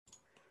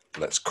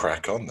let's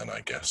crack on then,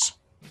 I guess.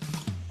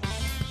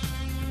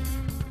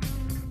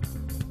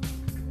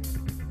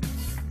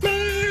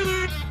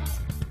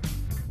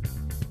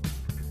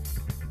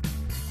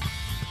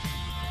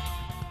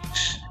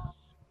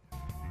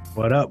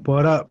 What up?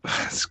 What up?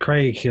 It's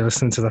Craig. You're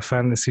listening to the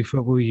Fantasy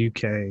Football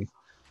UK.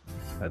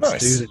 Let's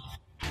do this.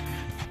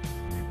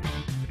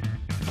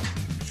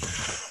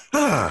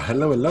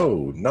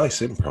 Hello.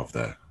 Nice improv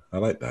there. I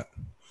like that.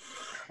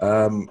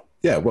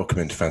 Welcome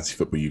into Fantasy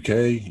Football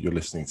UK. You're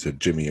listening to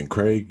Jimmy and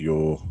Craig,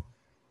 your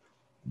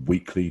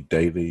weekly,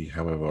 daily,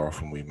 however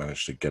often we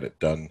manage to get it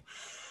done,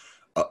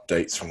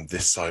 updates from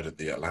this side of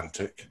the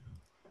Atlantic.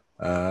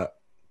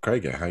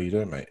 Craig, how you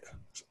doing, mate?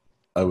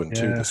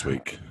 0-2 this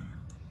week.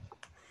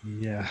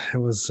 Yeah, it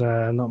was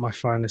not my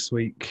finest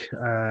week.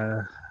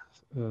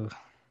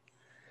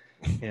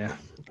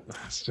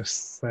 Let's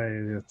just say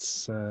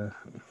it's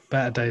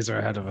better days are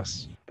ahead of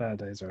us.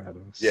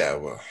 Yeah,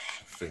 well,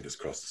 fingers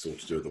crossed. It's all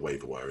to do with the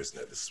waiver wire, isn't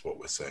it? This is what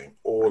we're saying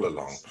all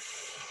along.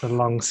 It's a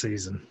long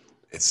season.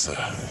 It's,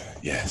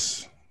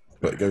 yes,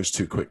 but it goes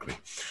too quickly.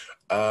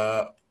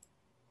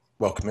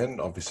 Welcome in,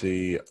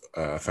 obviously,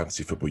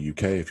 Fantasy Football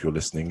UK. If you're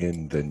listening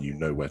in, then you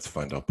know where to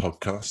find our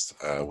podcast.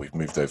 We've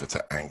moved over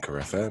to Anchor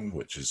FM,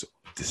 which is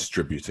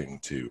distributing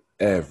to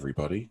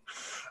everybody.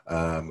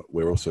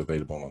 We're also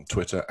available on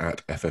Twitter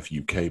at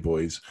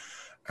FFUKBoys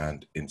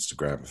and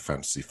Instagram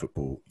Fantasy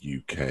Football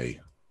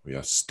UK. We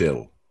are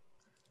still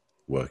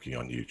working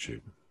on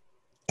YouTube.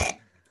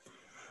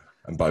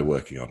 And by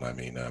working on, I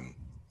mean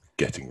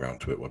getting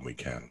round to it when we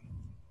can.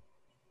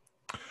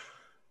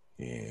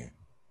 Yeah.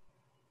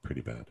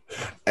 Pretty bad.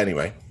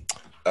 Anyway,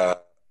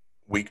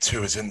 week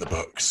 2 is in the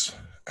books,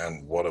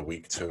 and what a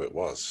week 2 it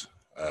was.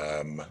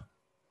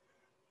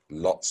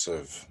 Lots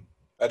of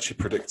actually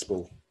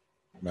predictable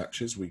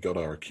matches. We got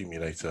our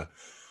accumulator,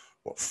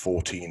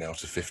 14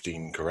 out of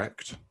 15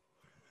 correct,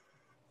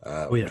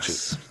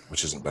 Yes.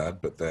 which isn't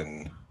bad. But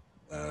then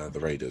the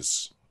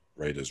Raiders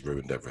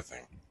ruined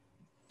everything.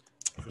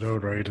 Good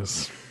old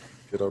Raiders.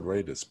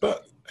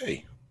 But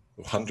hey,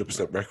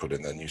 100% record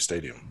in their new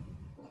stadium.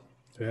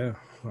 Yeah.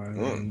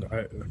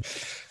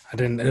 I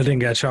didn't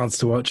get a chance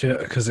to watch it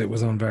because it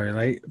was on very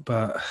late,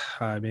 but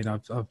I mean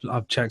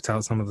I've checked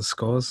out some of the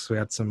scores. We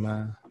had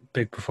some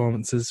big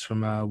performances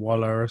from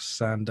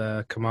Wallace and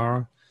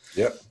Kamara.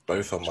 Yep,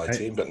 both on my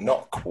team, but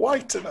not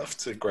quite enough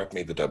to grab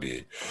me the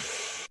W.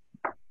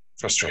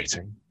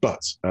 Frustrating,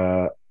 but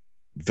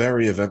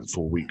very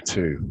eventful week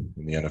 2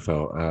 in the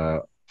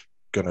NFL.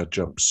 Gonna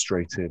jump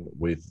straight in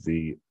with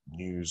the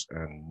news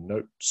and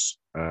notes.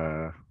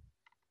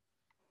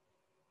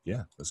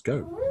 Let's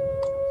go.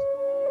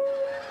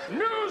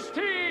 News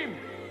team,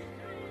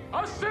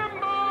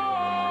 assemble!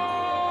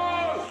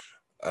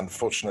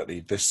 Unfortunately,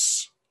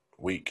 this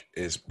week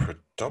is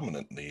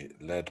predominantly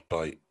led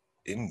by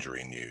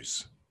injury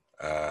news.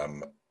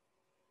 I'm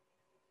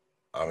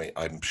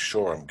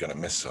sure I'm going to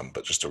miss some,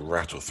 but just to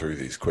rattle through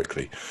these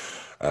quickly.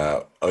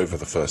 Over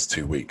the first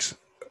 2 weeks,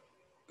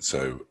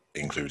 so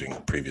including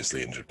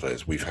previously injured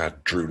players, we've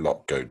had Drew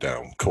Lock go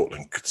down,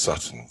 Courtland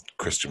Sutton,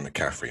 Christian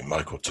McCaffrey,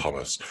 Michael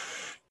Thomas,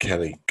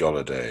 Kenny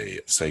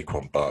Golladay,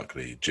 Saquon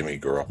Barkley, Jimmy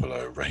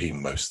Garoppolo,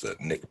 Raheem Mostert,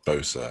 Nick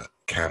Bosa,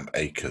 Cam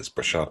Akers,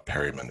 Brashad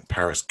Perryman,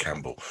 Paris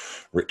Campbell,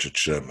 Richard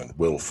Sherman,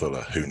 Will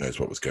Fuller. Who knows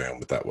what was going on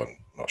with that one?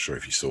 Not sure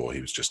if you saw. He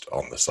was just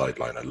on the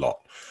sideline a lot.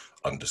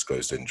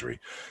 Undisclosed injury.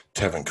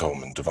 Tevin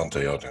Coleman,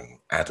 Devontae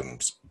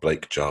Adams,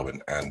 Blake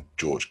Jarwin, and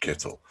George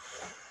Kittle.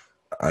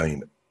 I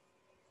mean,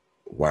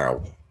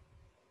 wow.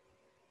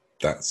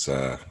 That's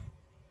there's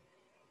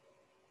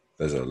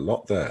a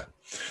lot there.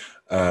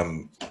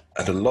 And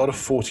a lot of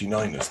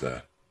 49ers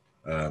there.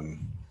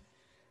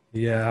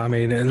 Yeah, I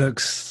mean, it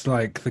looks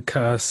like the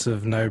curse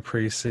of no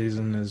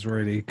preseason is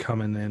really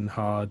coming in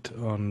hard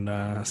on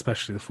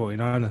especially the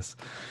 49ers.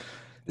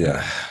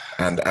 Yeah,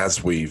 and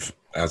as we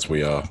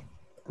are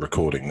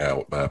recording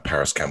now,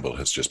 Paris Campbell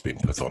has just been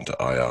put onto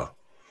IR.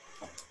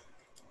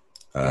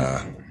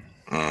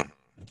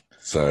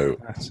 So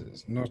that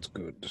is not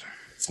good.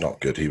 It's not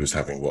good. He was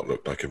having what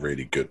looked like a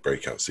really good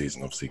breakout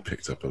season. Obviously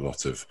picked up a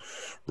lot of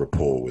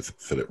rapport with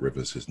Philip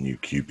Rivers, his new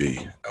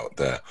QB out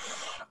there.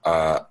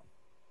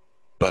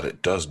 But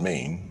it does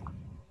mean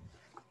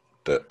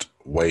that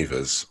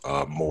waivers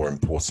are more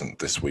important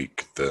this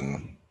week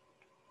than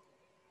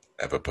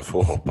ever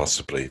before,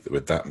 possibly,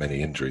 with that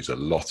many injuries, a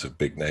lot of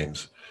big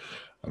names.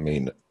 I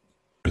mean,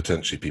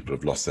 potentially people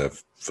have lost their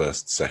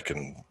first,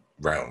 second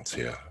rounds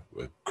here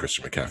with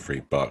Christian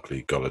McCaffrey,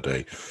 Barkley,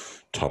 Golladay,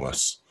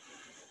 Thomas,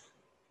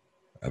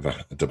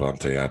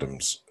 Devontae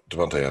Adams.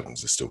 Devontae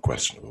Adams is still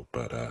questionable,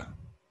 but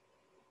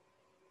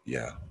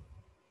yeah.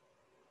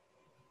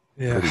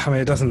 Yeah, I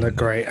mean, it doesn't look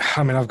great.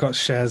 I mean, I've got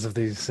shares of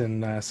these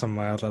in some of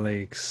my other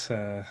leagues,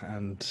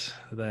 and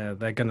they're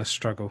going to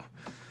struggle.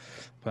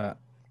 But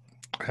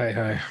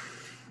hey,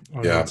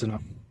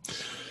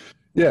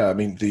 yeah. I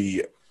mean,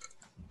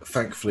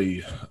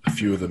 thankfully, a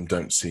few of them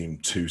don't seem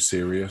too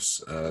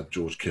serious.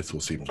 George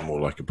Kittle seems more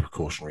like a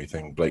precautionary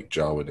thing. Blake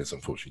Jarwin is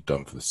unfortunately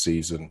done for the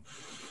season.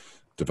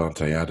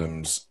 Devontae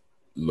Adams,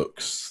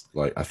 looks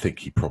like I think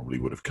he probably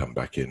would have come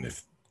back in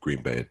if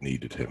Green Bay had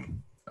needed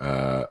him.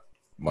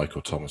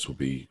 Michael Thomas will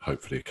be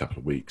hopefully a couple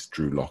of weeks.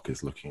 Drew Lock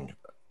is looking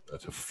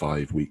at a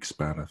 5-week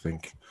span, I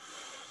think.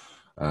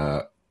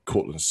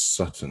 Cortland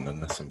Sutton,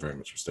 unless I'm very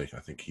much mistaken,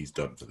 I think he's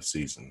done for the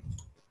season.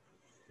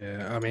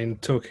 Yeah, I mean,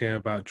 talking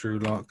about Drew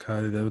Lock,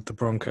 the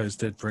Broncos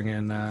did bring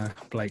in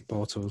Blake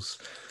Bortles,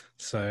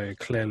 so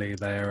clearly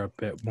they are a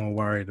bit more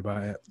worried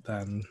about it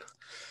than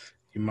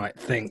you might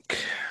think.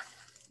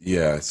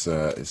 Yeah, it's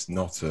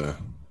not a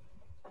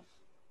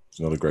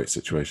great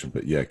situation,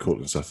 but yeah,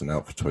 Cortland Sutton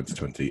out for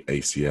 2020,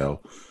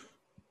 ACL.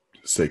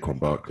 Saquon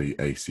Barkley,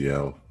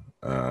 ACL.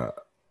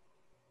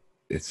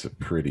 It's a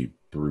pretty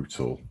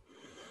brutal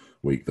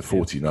week. The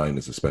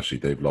 49ers especially,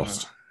 they've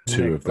lost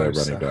two of their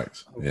running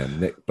backs. Yeah,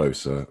 Nick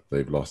Bosa.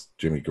 They've lost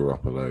Jimmy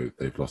Garoppolo.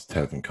 They've lost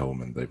Tevin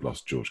Coleman. They've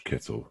lost George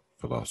Kittle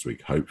for last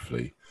week.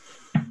 Hopefully,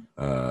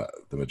 the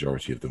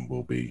majority of them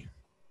will be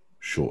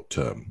short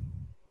term.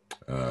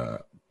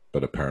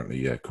 But apparently,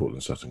 yeah,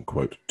 Cortland Sutton,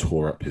 quote,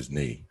 tore up his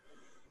knee.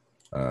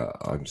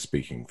 I'm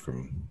speaking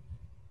from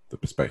the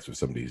perspective of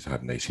somebody who's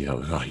had an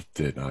ACL, and I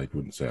did. I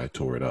wouldn't say I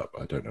tore it up.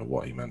 I don't know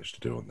what he managed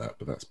to do on that,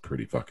 but that's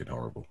pretty fucking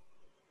horrible.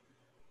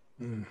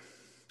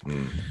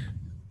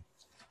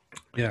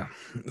 Yeah,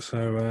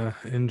 so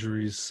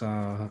injuries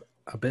are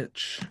a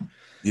bitch.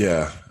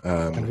 Yeah,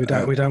 and we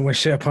don't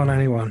wish it upon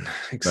anyone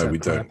except we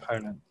don't.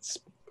 Opponents.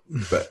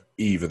 But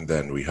even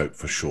then, we hope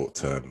for short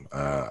term.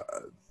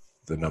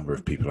 The number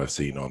of people I've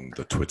seen on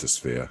the Twitter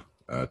sphere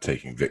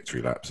taking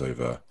victory laps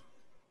over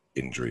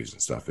injuries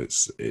and stuff,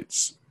 it's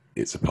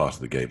a part of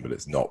the game, but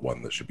it's not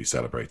one that should be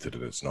celebrated,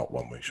 and it's not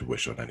one we should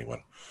wish on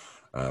anyone.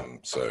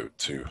 So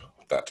to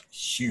that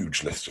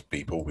huge list of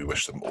people, we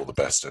wish them all the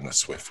best in a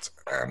swift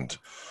and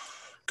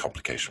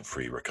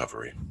complication-free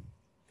recovery.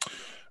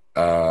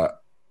 Now,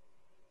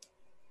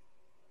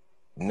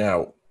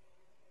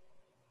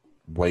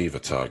 waiver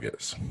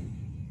targets.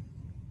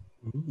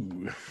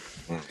 Ooh.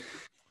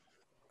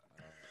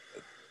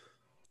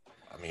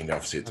 I mean,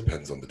 obviously it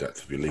depends on the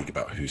depth of your league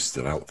about who's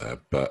still out there,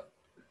 but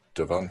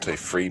Devontae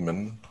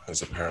Freeman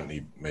has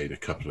apparently made a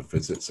couple of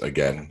visits.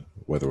 Again,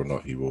 whether or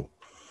not he will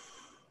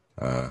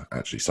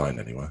actually sign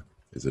anywhere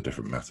is a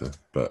different matter.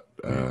 But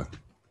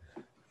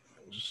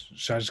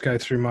should I just go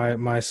through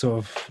my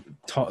sort of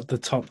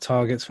top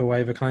targets for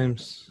waiver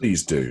claims?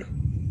 Please do.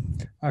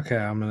 Okay,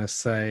 I'm going to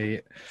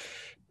say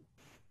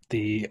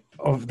they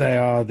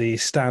are the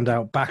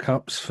standout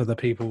backups for the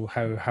people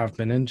who have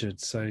been injured.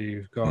 So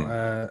you've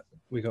got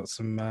we got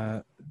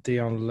some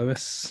Dion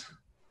Lewis.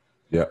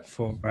 Yeah.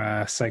 For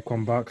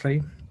Saquon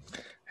Barkley,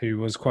 who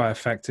was quite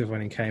effective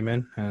when he came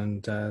in,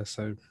 and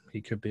so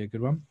he could be a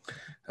good one.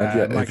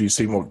 And have you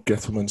seen what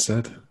Gettleman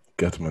said?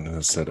 Gettleman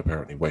has said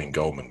apparently Wayne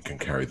Goldman can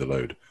carry the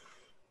load,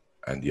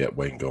 and yet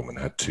Wayne Goldman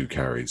had 2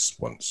 carries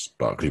once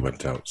Barkley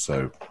went out.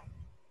 So,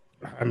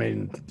 I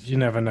mean, you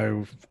never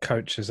know.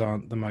 Coaches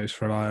aren't the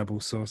most reliable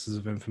sources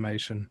of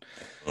information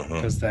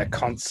because they're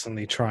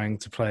constantly trying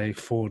to play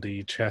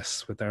 4D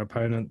chess with their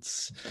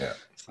opponents. Yeah.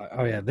 It's like,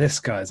 oh yeah, this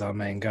guy's our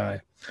main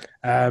guy.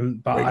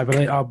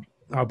 But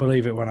I'll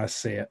believe it when I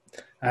see it.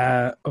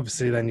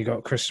 Obviously, then you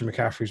got Christian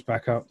McCaffrey's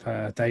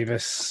backup,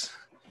 Davis.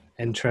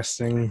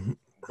 Interesting.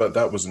 But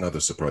that was another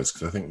surprise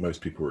because I think most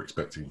people were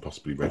expecting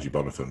possibly Reggie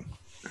Bonifant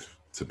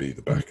to be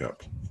the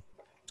backup.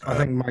 I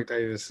think Mike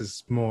Davis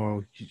is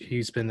more.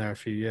 He's been there a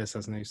few years,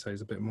 hasn't he? So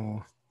he's a bit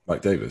more.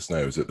 Mike Davis? No,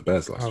 he was at the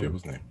Bears last year,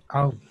 wasn't he?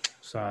 Oh,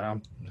 sorry.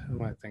 Who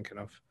am I thinking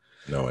of?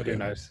 No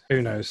idea.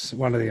 Who knows?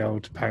 One of the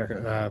old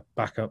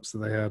backups that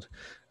they had.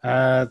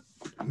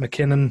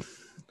 McKinnon.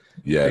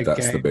 Yeah,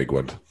 that's the big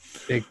one.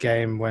 Big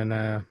game when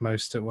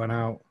Mostert went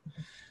out.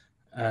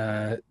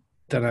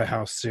 Don't know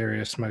how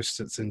serious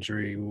Mostert's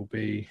injury will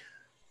be.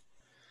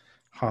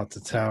 Hard to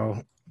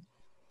tell.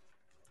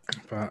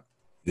 But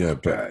yeah,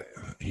 but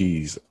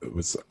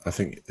I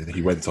think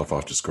he went off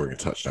after scoring a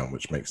touchdown,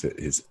 which makes it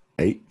his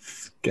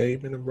 8th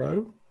game in a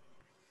row.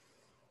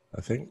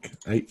 I think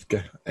 8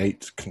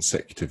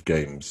 consecutive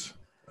games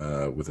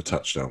with a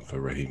touchdown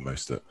for Raheem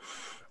Mostert.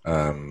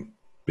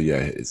 But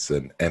yeah, it's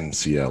an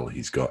MCL.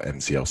 He's got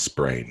MCL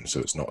sprain, so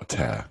it's not a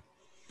tear.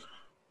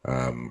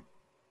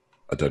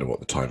 I don't know what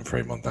the time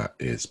frame on that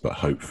is, but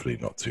hopefully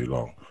not too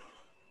long.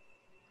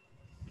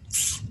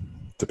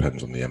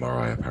 Depends on the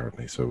MRI,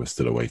 apparently, so we're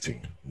still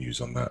awaiting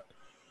news on that.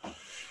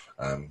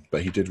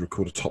 But he did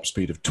record a top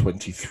speed of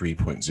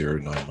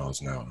 23.09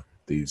 miles an hour.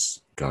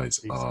 These guys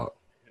are...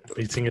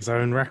 beating his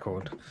own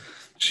record.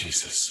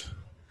 Jesus.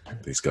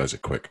 These guys are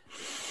quick.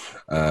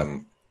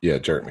 Yeah,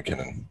 Jerick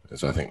McKinnon.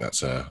 I think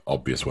that's an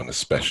obvious one,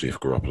 especially if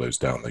Garoppolo's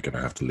down. They're going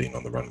to have to lean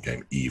on the run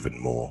game even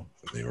more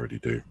than they already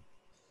do.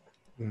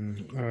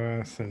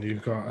 And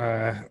you've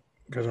got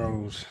good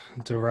old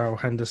Darrell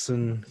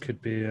Henderson.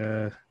 Could be,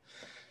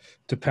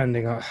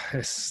 depending on...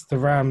 the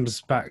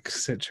Rams' back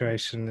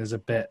situation is a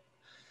bit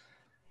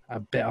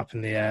up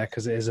in the air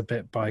because it is a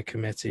bit by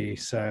committee.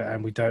 So,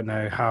 and we don't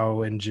know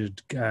how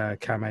injured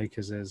Cam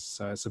Akers is.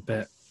 So it's a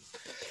bit...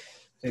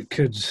 It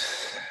could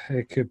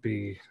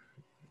be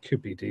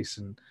could be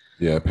decent.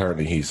 Yeah,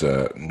 apparently he's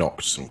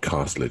knocked some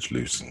cartilage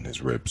loose in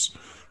his ribs.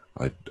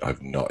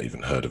 I've not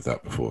even heard of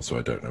that before, so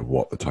I don't know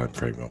what the time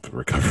frame of the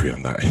recovery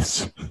on that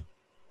is.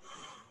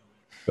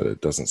 But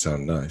it doesn't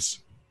sound nice.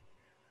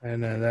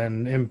 And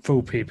then in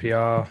full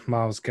PPR,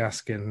 Miles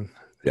Gaskin,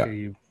 Yeah.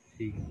 he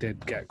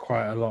did get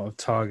quite a lot of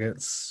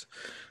targets,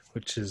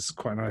 which is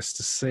quite nice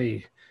to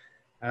see.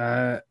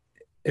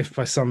 If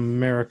by some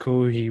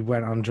miracle he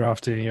went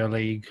undrafted in your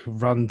league,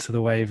 run to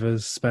the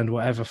waivers, spend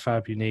whatever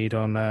fab you need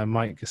on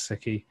Mike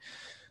Gesicki.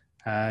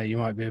 You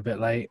might be a bit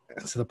late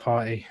to the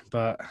party,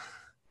 but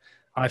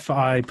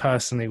I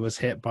personally was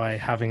hit by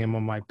having him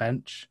on my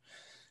bench.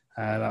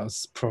 That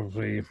was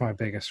probably my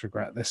biggest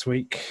regret this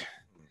week.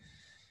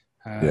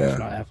 If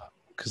not ever,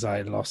 because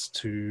I lost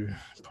to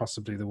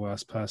possibly the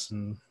worst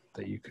person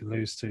that you could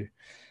lose to.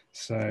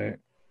 So,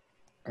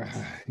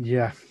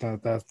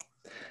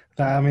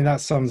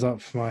 that sums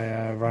up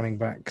my running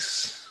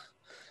backs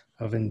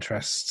of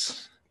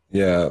interest.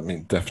 Yeah, I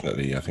mean,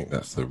 definitely. I think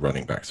that's the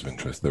running backs of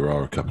interest. There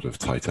are a couple of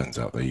tight ends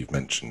out there. You've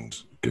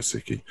mentioned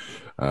Gesicki.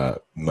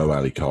 Mo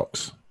Alley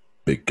Cox,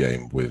 big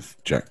game with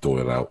Jack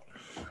Doyle out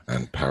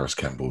and Paris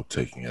Campbell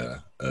taking an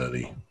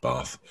early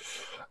bath.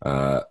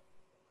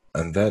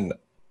 And then,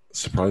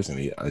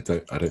 surprisingly, I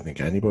don't think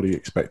anybody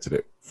expected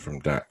it from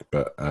Dak,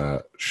 but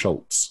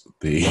Schultz,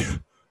 the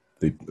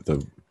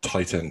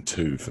tight end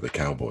 2 for the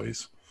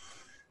Cowboys,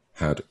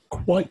 had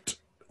quite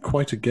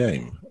a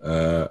game.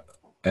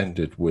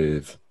 Ended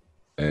with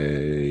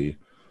a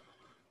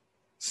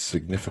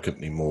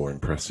significantly more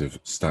impressive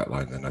stat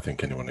line than I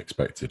think anyone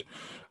expected.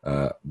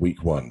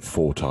 Week 1,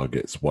 4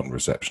 targets, 1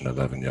 reception,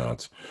 11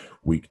 yards.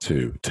 Week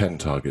 2, 10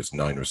 targets,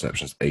 9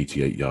 receptions,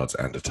 88 yards,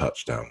 and a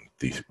touchdown.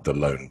 The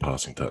lone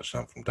passing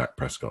touchdown from Dak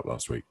Prescott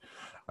last week.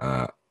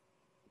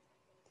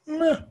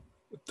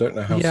 Don't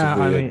know how.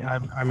 Yeah,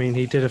 I mean,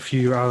 he did a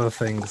few other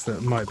things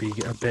that might be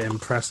a bit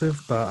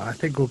impressive, but I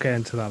think we'll get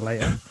into that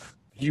later.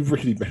 You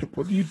really?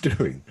 What are you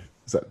doing?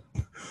 Is that?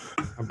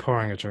 I'm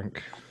pouring a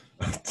drink.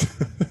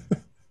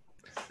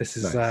 This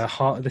is Nice.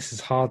 hard. This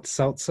is hard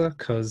seltzer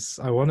because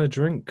I want to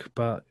drink,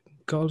 but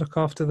gotta look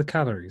after the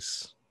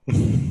calories.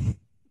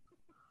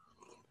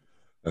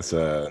 That's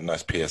a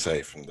nice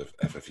PSA from the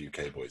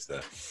FFUK boys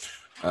there.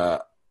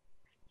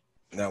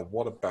 Now,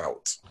 what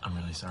about? I'm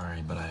really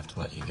sorry, but I have to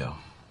let you go.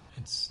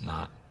 It's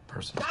not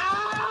personal.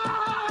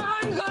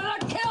 I'm gonna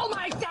kill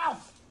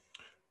myself!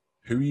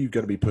 Who are you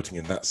going to be putting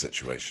in that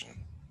situation?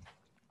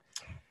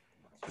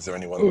 Is there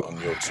anyone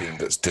on your team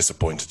that's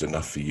disappointed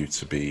enough for you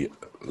to be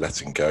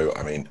letting go?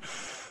 I mean,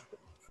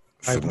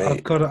 for me,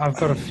 I've got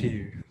a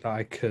few that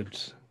I could.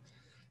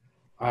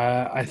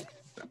 I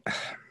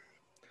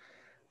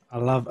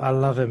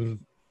love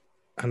him,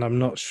 and I'm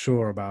not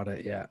sure about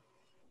it yet.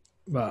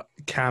 But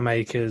Cam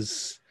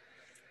Akers,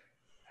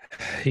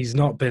 he's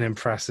not been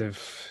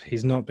impressive.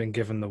 He's not been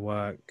given the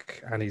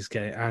work, and he's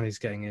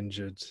getting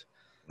injured.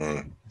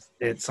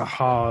 It's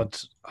hard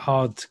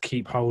to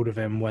keep hold of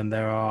him when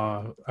there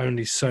are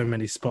only so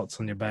many spots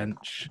on your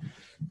bench,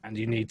 and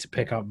you need to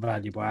pick up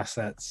valuable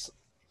assets.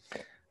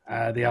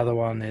 The other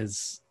one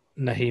is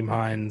Naheem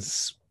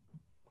Hines.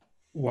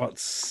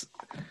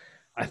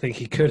 I think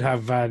he could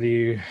have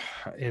value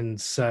in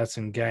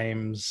certain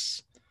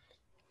games,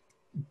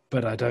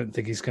 but I don't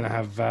think he's going to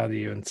have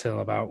value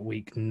until about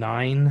week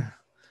 9,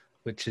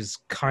 which is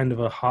kind of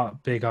a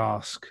big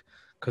ask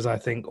because I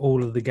think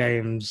all of the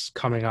games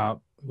coming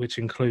up, which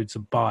includes a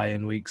bye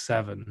in week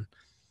 7,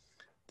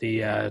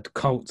 the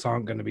Colts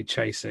aren't going to be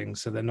chasing,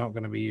 so they're not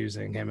going to be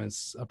using him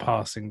as a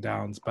passing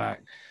downs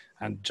back.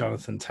 And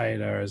Jonathan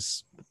Taylor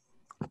has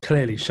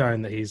clearly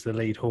shown that he's the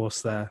lead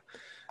horse there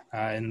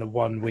in the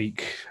 1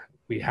 week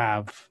we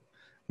have.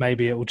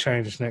 Maybe it will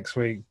change next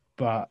week,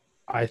 but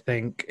I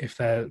think if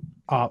they're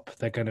up,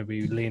 they're going to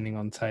be leaning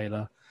on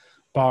Taylor.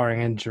 Barring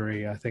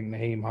injury, I think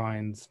Naheem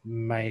Hines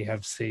may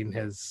have seen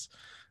his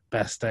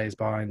best days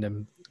behind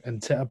him.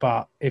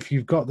 But if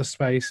you've got the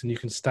space and you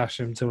can stash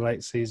him till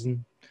late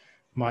season,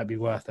 might be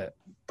worth it.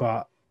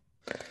 But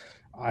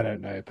I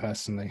don't know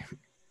personally.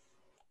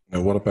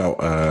 now what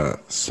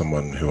about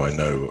someone who I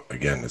know,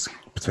 again, is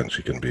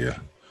potentially going to be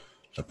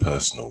a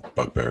personal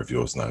bugbear of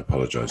yours, and I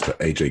apologise, but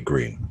AJ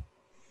Green.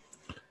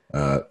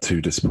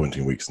 2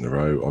 disappointing weeks in a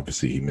row.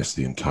 Obviously, he missed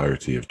the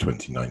entirety of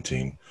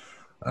 2019,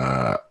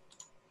 but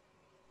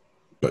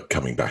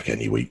coming back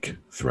any week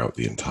throughout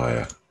the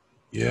entire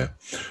year.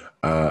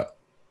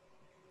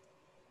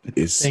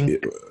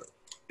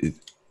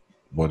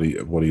 What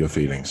are your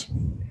feelings?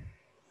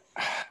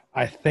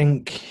 I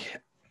think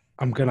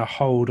I'm going to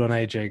hold on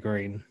AJ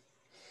Green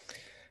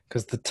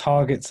because the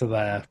targets are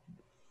there.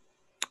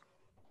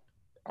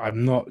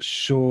 I'm not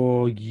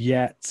sure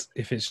yet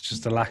if it's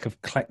just a lack of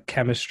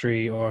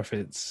chemistry or if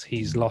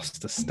he's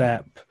lost a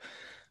step.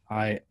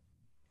 I'm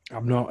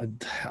not,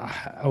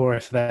 or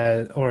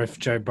if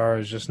Joe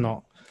Burrow's just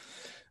not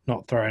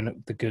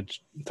throwing the good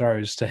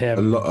throws to him.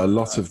 A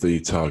lot of the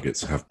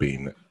targets have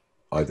been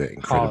either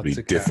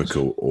incredibly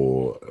difficult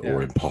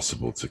or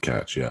impossible to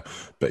catch. Yeah,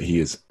 but he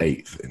is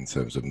 8th in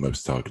terms of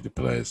most targeted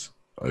players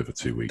over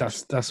 2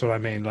 weeks. That's what I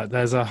mean. Like,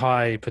 there's a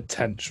high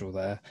potential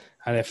there,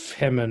 and if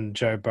him and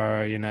Joe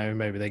Burrow,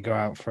 maybe they go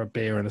out for a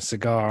beer and a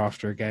cigar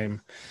after a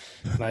game,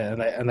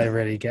 and they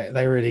really get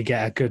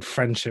a good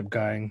friendship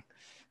going.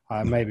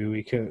 Maybe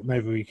we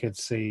could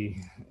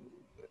see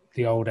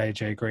the old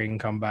AJ Green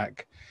come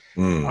back.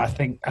 I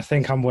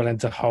think I'm willing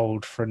to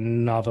hold for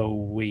another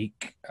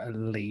week at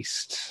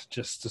least,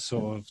 just to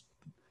sort of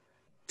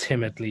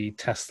timidly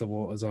test the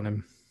waters on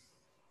him.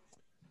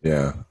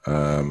 Yeah.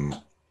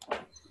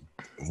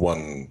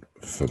 One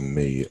for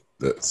me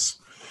that's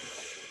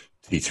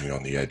teetering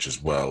on the edge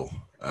as well,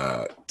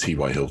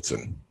 T.Y.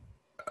 Hilton.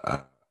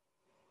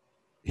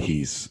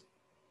 He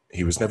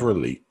was never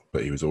elite,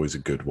 but he was always a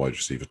good wide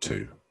receiver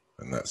too,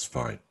 and that's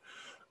fine.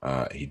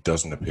 He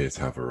doesn't appear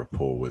to have a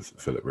rapport with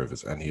Phillip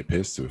Rivers, and he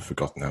appears to have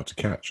forgotten how to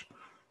catch.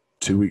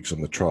 2 weeks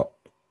on the trot,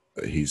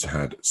 he's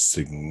had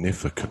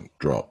significant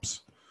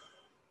drops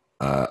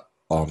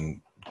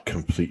on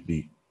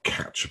completely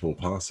catchable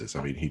passes.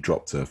 I mean, he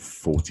dropped a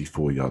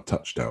 44-yard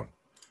touchdown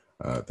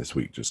this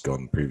week just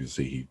gone.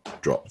 Previously, he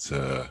dropped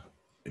an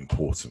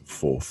important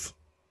 4th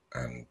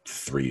and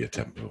 3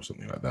 attempt or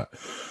something like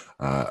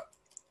that.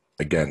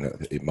 Again,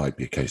 it might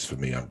be a case for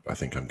me. I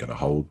think I'm going to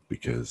hold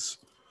because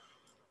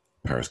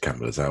Paris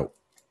Campbell is out,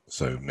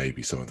 so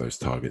maybe some of those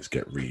targets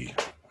get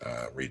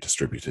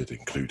redistributed,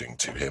 including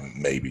to him,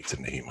 maybe to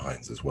Nyheim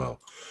Hines as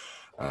well.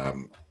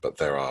 But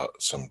there are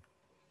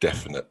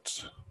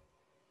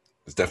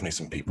there's definitely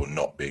some people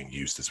not being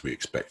used as we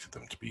expected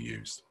them to be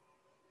used,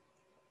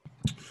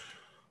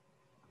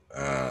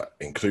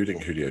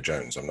 including Julio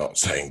Jones. I'm not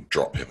saying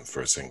drop him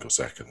for a single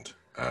second,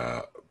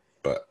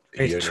 but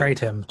Trade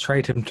him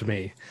to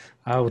me.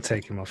 I will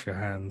take him off your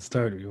hands.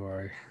 Don't you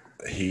worry.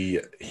 He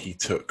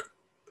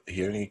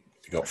only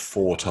got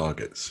 4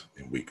 targets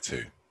in week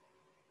 2.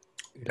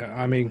 Yeah,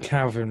 I mean,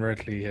 Calvin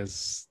Ridley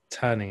is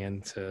turning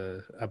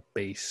into a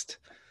beast.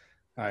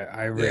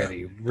 I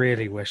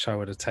really wish I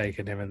would have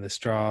taken him in this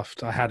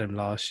draft. I had him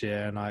last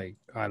year, and I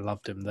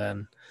loved him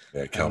then.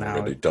 Yeah, Calvin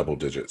Ridley, double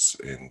digits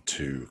in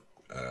 2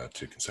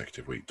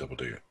 consecutive week,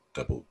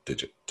 double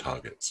digit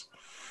targets.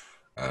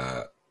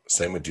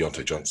 Same with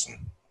Deontay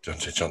Johnson.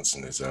 Deontay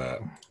Johnson is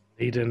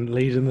leading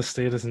the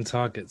Steelers in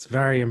targets.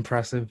 Very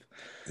impressive.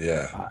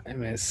 Yeah. I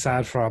mean, it's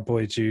sad for our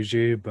boy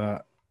Juju,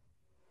 but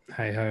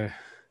hey ho.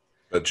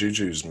 But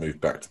Juju's moved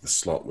back to the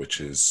slot,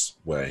 which is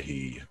where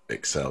he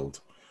excelled.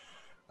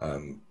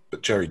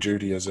 But Jerry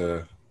Jeudy as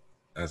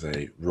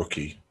a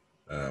rookie,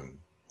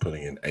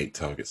 putting in 8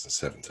 targets and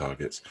 7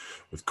 targets,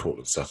 with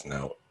Cortland Sutton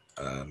out,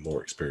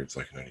 more experience.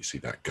 I can only see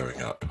that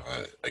going up.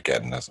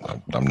 Again,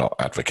 I'm not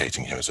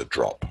advocating him as a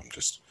drop. I'm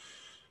just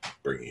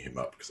bringing him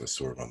up because I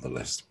saw him on the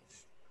list.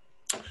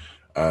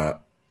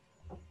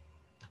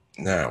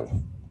 Now,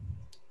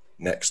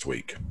 next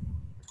week,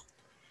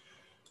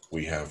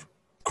 we have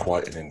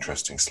quite an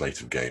interesting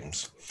slate of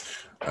games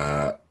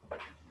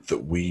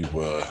that we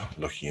were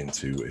looking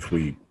into. If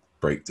we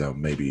break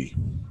down maybe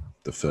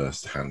the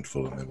first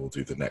handful and then we'll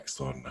do the next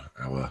on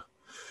our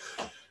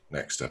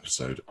next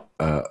episode.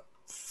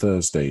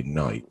 Thursday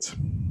night.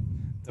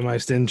 The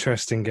most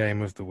interesting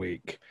game of the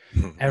week.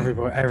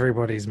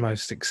 Everybody's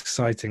most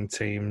exciting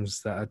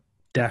teams that are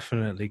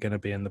definitely going to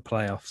be in the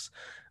playoffs.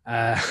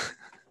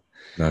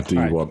 Now, do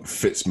you want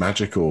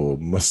Fitzmagic or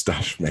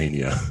Mustache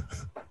Mania?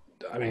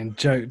 I mean,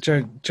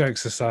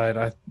 jokes aside,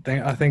 I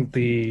think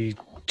the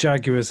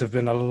Jaguars have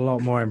been a lot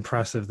more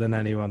impressive than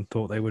anyone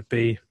thought they would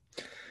be.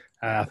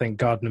 I think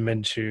Gardner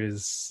Minshew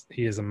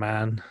is a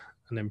man,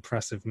 an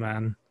impressive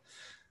man.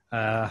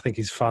 I think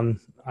he's fun.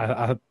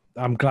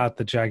 I'm glad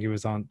the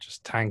Jaguars aren't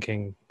just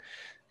tanking,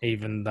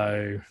 even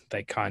though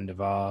they kind of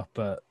are.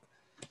 But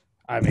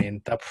I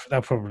mean,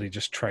 they'll probably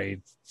just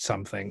trade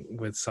something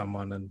with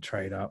someone and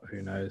trade up.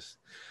 Who knows?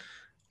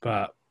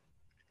 But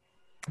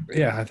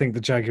yeah, I think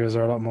the Jaguars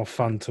are a lot more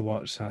fun to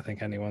watch than I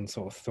think anyone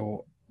sort of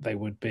thought they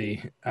would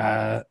be.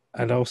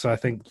 And also, I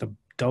think the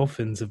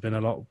Dolphins have been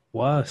a lot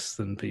worse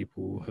than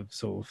people have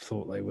sort of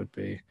thought they would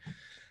be.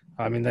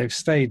 I mean, they've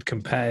stayed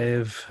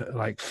competitive,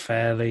 like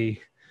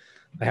fairly.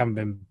 They haven't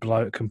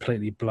been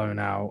completely blown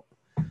out.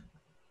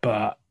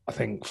 But I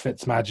think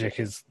Fitzmagic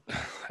is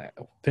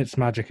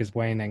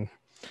waning.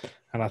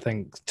 And I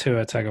think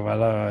Tua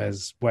Tagovailoa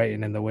is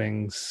waiting in the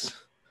wings.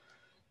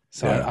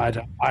 So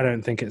yeah. I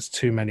don't think it's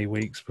too many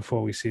weeks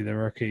before we see the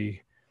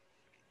rookie.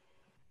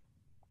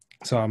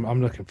 So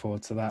I'm looking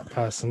forward to that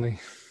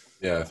personally.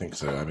 Yeah, I think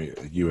so. I mean,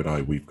 you and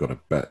I, we've got a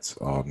bet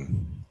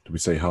on, did we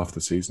say half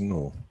the season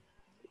or?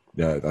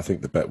 Yeah, I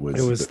think the bet was...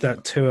 It was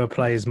that Tua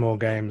plays more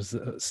games,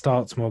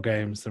 starts more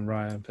games than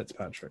Ryan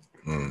Fitzpatrick.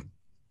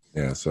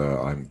 Yeah,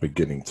 so I'm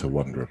beginning to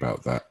wonder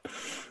about that.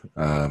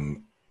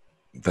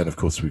 Then, of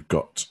course, we've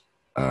got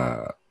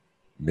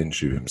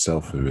Minshew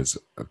himself, who is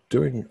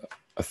doing,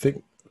 I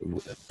think,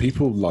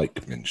 people like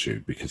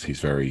Minshew because he's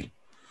very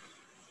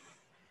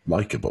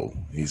likable.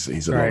 He's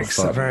a lot of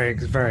fun.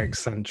 Very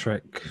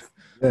eccentric.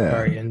 Yeah.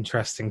 Very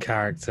interesting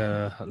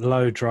character.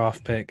 Low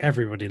draft pick.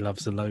 Everybody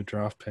loves a low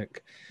draft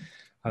pick.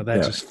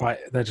 They're just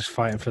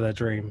fighting for their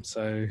dream.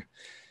 So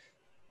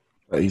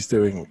He's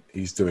doing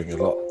a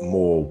lot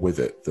more with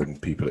it than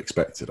people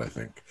expected, I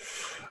think.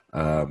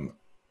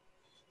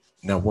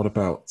 Now, what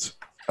about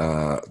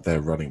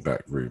their running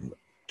back room,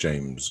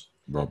 James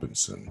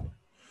Robinson?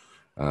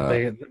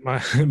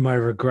 My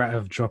regret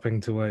of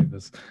dropping to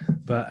waivers,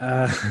 but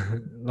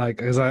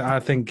because I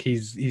think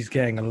he's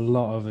getting a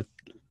lot of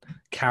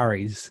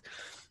carries,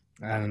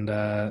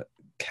 and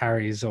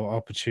carries or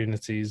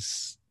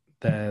opportunities.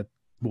 They're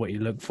what you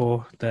look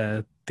for.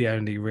 They're the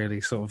only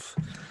really sort of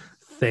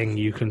thing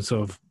you can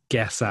sort of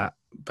guess at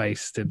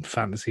based in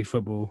fantasy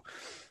football.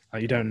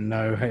 You don't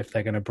know if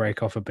they're going to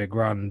break off a big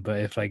run, but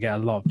if they get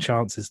a lot of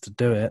chances to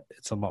do it,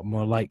 it's a lot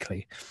more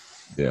likely.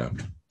 Yeah.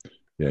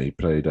 Yeah, he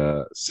played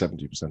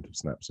 70% of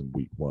snaps in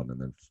week 1 and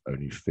then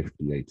only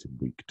 58 in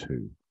week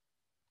 2.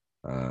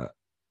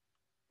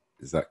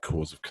 Is that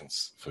cause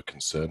for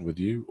concern with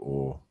you,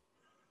 or?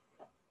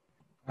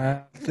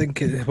 I think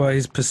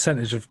his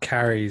percentage of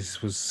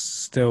carries was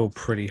still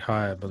pretty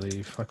high, I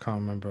believe. I can't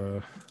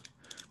remember.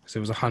 Because it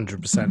was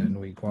 100% in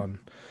week 1.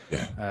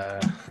 Yeah.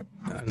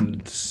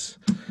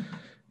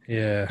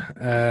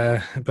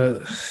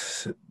 But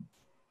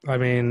I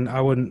mean,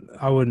 I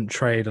wouldn't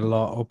trade a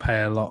lot or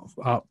pay a lot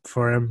up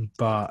for him,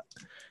 but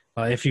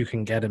if you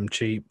can get him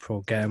cheap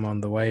or get him on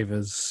the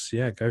waivers,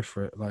 yeah, go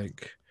for it.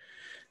 Like,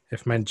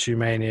 if Minshew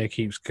Mania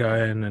keeps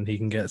going and he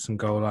can get some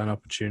goal line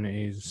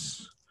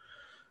opportunities,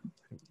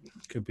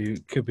 could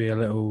be a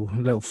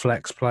little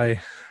flex play,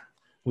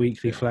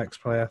 weekly flex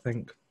play, I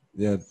think.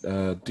 Yeah,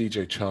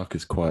 DJ Chark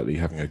is quietly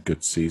having a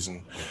good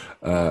season.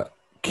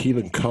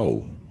 Keelan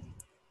Cole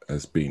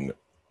has been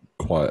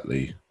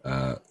quietly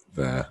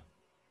there,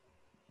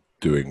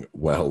 doing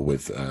well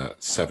with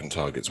 7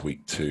 targets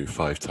week 2,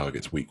 5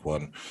 targets week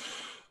 1,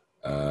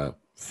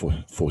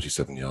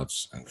 47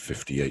 yards and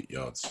 58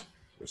 yards,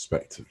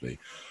 respectively.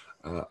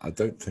 I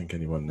don't think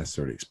anyone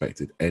necessarily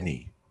expected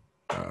any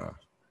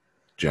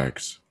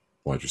Jags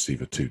wide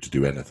receiver 2 to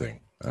do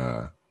anything,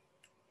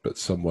 but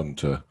someone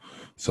to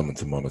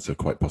monitor,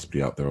 quite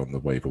possibly out there on the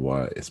waiver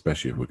wire,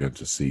 especially if we're going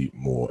to see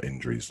more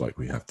injuries like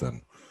we have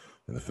done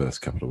in the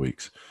first couple of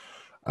weeks.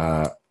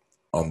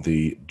 On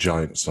the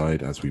Giants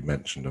side, as we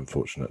mentioned,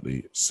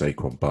 unfortunately,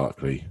 Saquon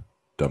Barkley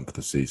done for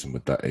the season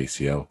with that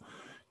ACL.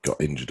 Got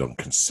injured on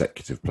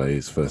consecutive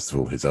plays. First of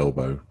all, his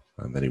elbow,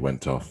 and then he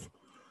went off.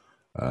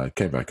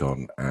 Came back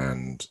on,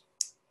 and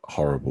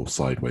horrible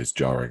sideways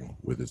jarring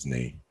with his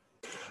knee.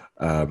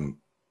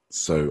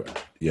 So,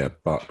 yeah,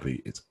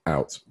 Barkley is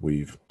out.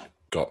 We've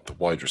got the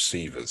wide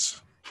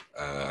receivers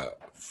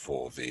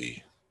for the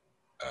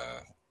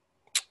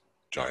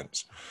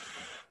Giants.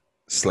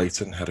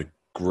 Slayton had a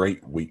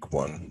great week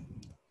 1 and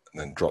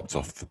then dropped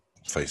off the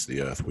face of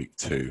the earth week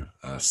 2.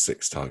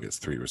 6 targets,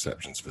 3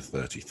 receptions for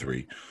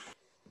 33.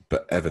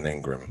 But Evan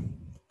Ingram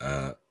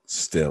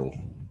still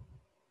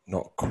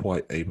not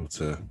quite able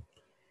to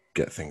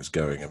get things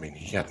going. I mean,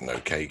 he had an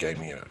okay game.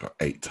 He got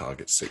 8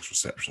 targets, 6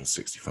 receptions,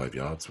 65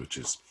 yards, which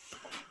is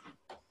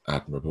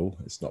admirable.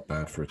 It's not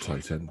bad for a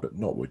tight end, but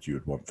not what you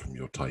would want from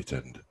your tight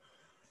end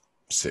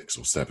 6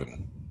 or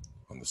 7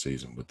 on the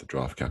season with the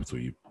draft capital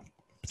you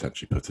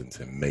potentially put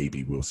into him.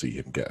 Maybe we'll see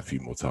him get a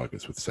few more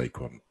targets with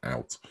Saquon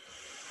out.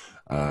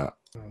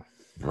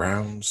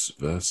 Browns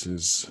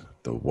versus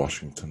the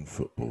Washington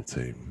football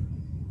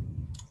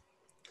team.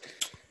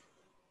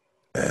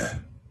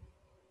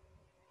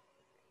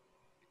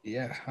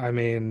 Yeah, I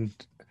mean,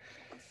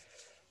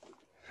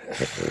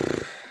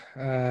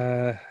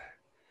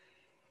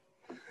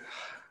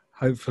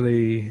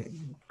 hopefully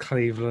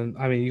Cleveland.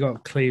 I mean, you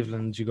got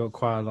Cleveland. You got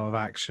quite a lot of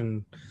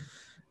action.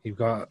 You've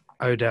got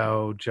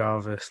Odell,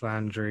 Jarvis,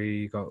 Landry.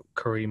 You got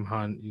Kareem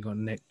Hunt. You got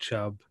Nick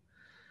Chubb,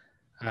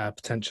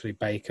 potentially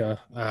Baker.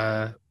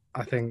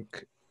 I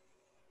think,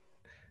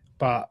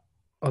 but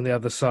on the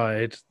other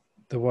side,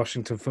 the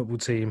Washington football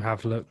team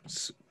have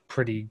looked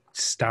pretty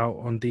stout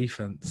on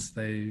defense.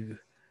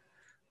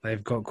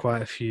 They've got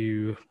quite a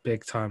few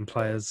big time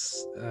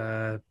players.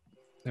 It'll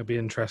be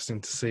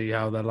interesting to see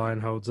how their line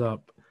holds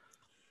up.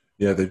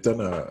 Yeah, they've done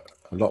a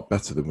lot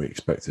better than we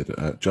expected.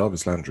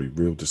 Jarvis Landry,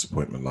 real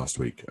disappointment last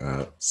week.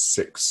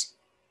 6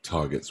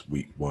 targets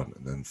week 1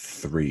 and then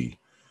 3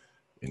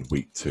 in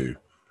week 2,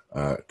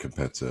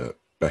 compared to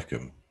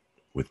Beckham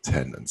with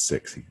 10 and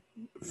 6.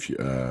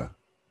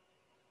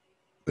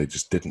 They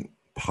just didn't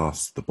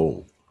pass the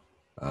ball.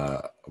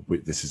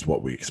 This is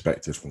what we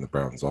expected from the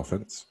Browns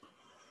offense,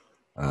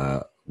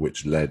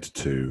 which led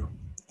to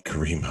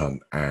Kareem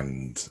Hunt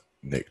and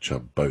Nick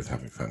Chubb both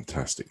having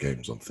fantastic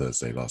games on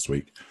Thursday last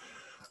week.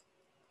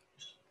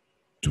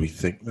 Do we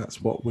think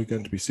that's what we're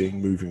going to be seeing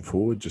moving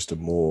forward? Just a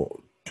more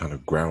kind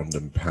of ground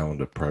and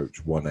pound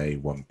approach, 1A,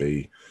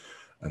 1B,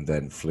 and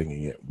then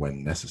flinging it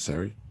when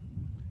necessary?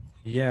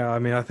 Yeah, I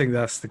mean, I think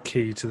that's the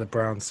key to the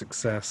Browns'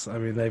 success. I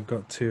mean, they've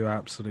got 2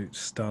 absolute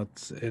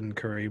studs in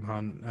Kareem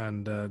Hunt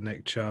and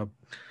Nick Chubb.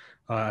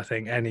 I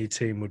think any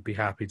team would be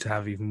happy to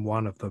have even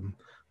one of them,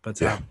 but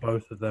to have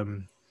both of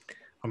them,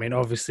 I mean,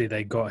 obviously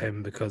they got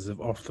him because of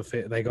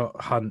they got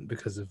Hunt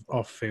because of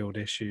off-field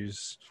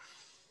issues.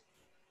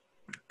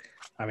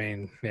 I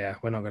mean, yeah,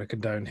 we're not going to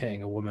condone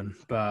hitting a woman,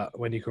 but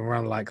when you can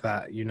run like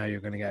that, you know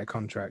you're going to get a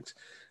contract.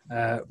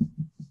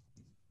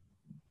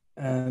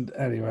 And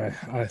anyway,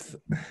 I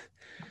think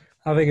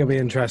it'll be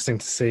interesting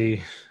to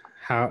see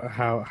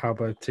how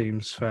both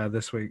teams fare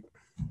this week.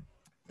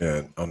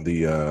 Yeah, on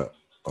the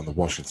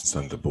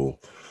Washington Thunderball,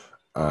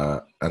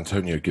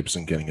 Antonio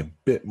Gibson getting a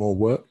bit more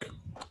work,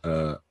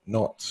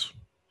 not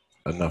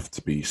enough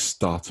to be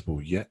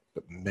startable yet,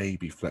 but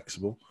maybe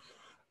flexible.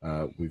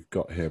 We've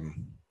got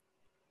him.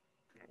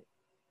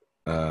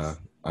 I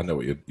know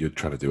what you're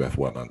trying to do.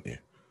 F1, aren't you?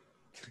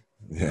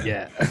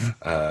 Yeah.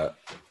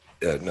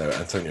 No,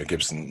 Antonio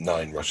Gibson,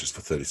 9 rushes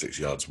for 36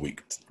 yards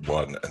week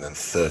 1, and then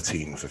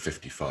 13 for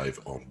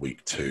 55 on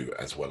week 2,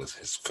 as well as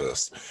his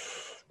first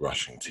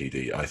rushing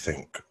TD. I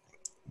think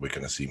we're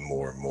going to see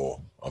more and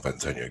more of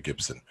Antonio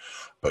Gibson.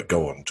 But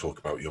go on, talk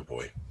about your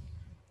boy.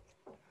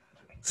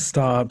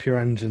 Start up your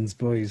engines,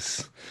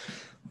 boys.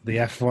 The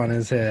F1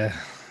 is here.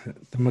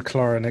 The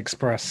McLaren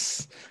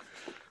Express.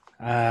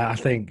 I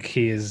think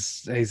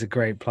he's a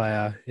great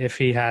player. If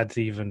he had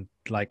even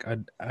like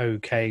an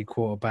okay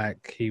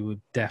quarterback, he would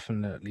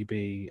definitely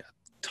be a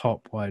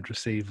top wide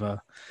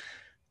receiver.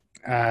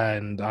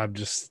 And I'm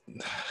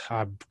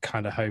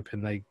kind of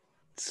hoping they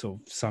sort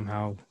of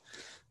somehow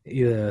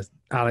either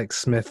Alex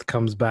Smith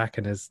comes back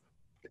and is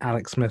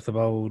Alex Smith of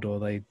old, or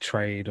they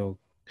trade, or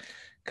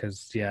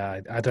because I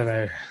don't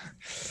know.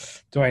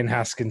 Dwayne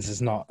Haskins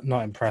is not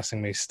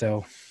impressing me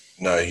still.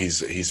 No,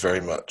 he's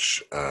very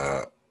much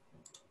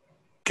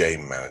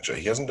game manager.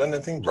 He hasn't done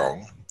anything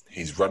wrong.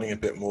 He's running a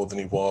bit more than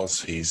he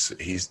was.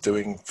 He's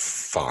doing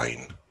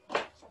fine,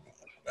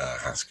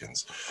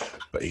 Haskins,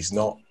 but he's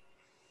not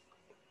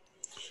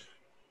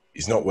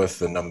worth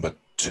the number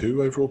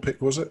 2 overall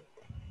pick. Was it?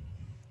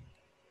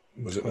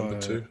 Was it number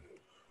 2?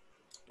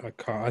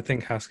 I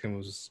think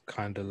Haskins was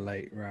kind of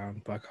late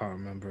round, but I can't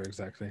remember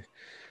exactly.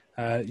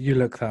 You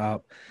look that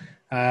up.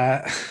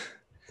 I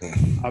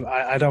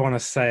don't want to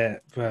say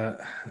it,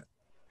 but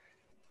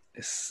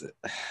it's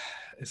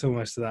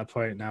almost to that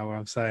point now where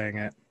I'm saying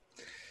it.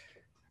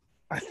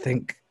 I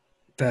think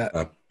that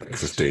pick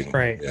 15.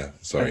 Great. Yeah,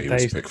 sorry, he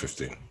was pick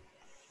 15.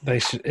 They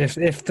should,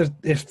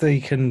 if they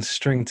can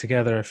string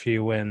together a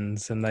few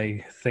wins and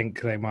they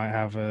think they might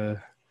have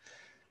a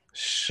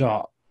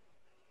shot,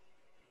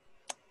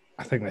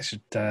 I think they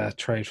should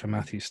trade for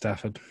Matthew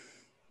Stafford.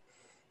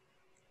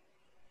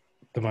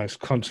 The most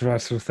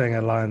controversial thing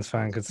a Lions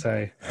fan could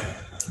say.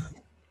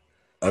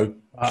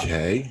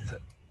 Okay.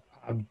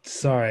 I'm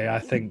sorry. I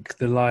think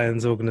the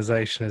Lions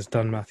organization has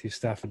done Matthew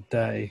Stafford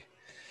dirty,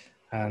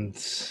 and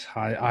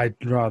I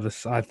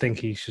think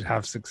he should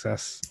have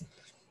success.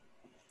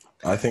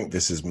 I think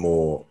this is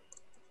more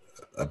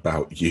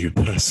about you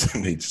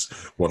personally just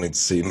wanting to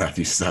see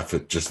Matthew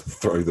Stafford just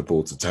throw the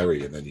ball to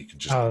Terry, and then you can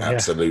just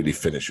absolutely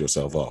finish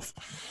yourself off.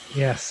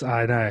 Yes,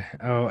 I know.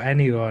 Oh,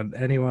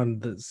 anyone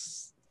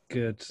that's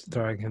good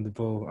throwing him the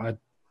ball.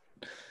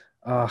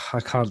 I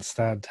can't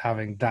stand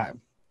having that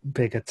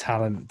big a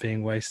talent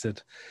being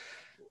wasted.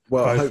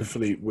 Well,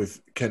 hopefully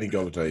with Kenny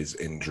Galladay's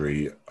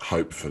injury,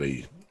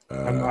 hopefully.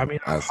 I'm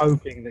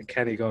hoping that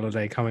Kenny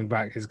Golladay coming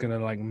back is going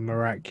to like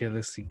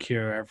miraculously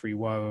cure every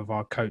woe of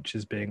our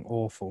coaches being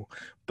awful,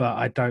 but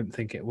I don't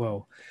think it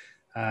will.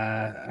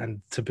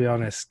 And to be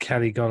honest,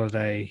 Kenny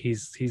Golladay,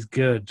 he's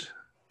good,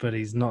 but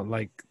he's not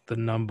like the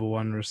number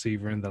 1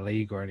 receiver in the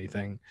league or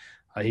anything.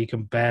 He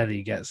can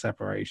barely get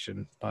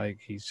separation. Like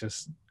he's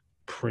just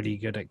pretty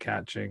good at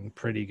catching,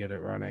 pretty good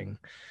at running.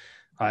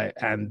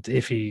 And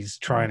if he's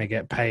trying to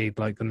get paid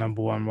like the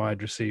number 1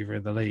 wide receiver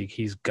in the league,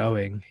 he's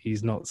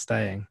not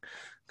staying,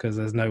 because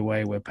there's no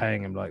way we're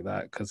paying him like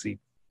that, because he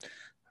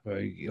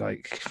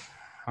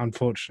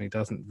unfortunately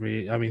doesn't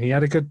really. I mean, he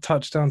had a good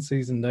touchdown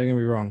season, don't get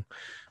me wrong,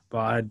 but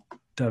I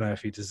don't know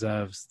if he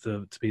deserves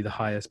to be the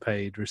highest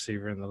paid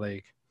receiver in the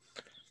league.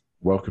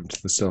 Welcome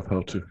to the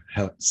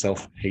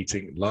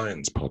Self-Hating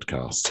Lions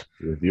podcast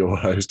with your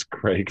host,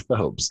 Craig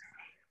Phelps.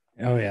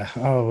 Oh, yeah.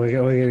 Oh, we're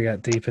going to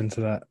get deep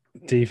into that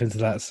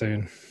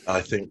soon.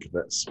 I think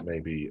let's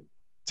maybe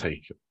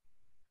take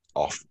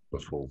off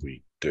before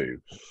we do.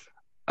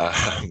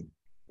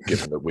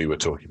 Given that we were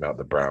talking about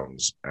the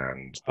Browns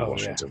and the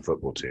Washington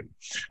football team.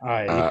 All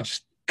right, you can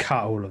just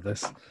cut all of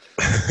this.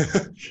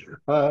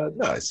 No,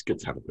 it's good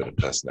to have a bit of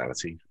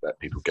personality, let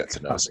people get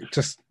to know us.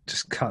 Just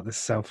cut this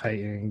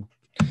self-hating.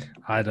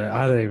 I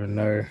don't even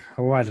know.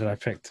 Why did I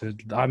pick to?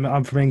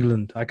 I'm from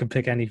England. I can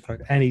pick any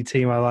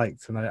team I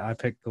liked, and I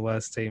picked the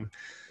worst team.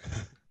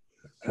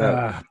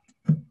 Not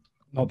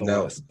the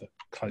worst, but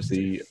close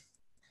to.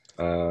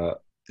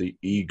 The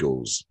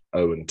Eagles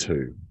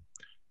 0-2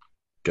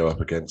 go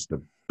up against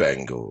the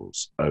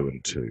Bengals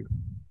 0-2.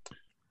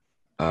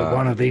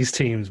 One of these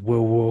teams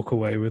will walk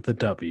away with the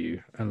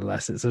W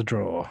unless it's a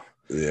draw.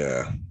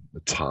 Yeah,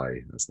 the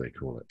tie, as they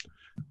call it.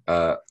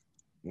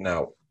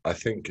 Now, I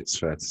think it's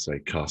fair to say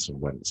Carson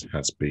Wentz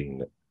has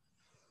been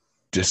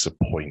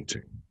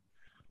disappointing.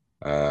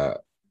 I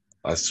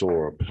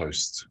saw a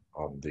post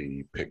on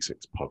the Pick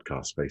Six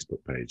podcast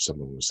Facebook page.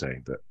 Someone was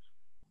saying that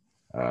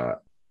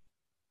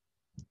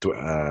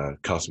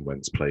Carson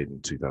Wentz played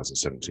in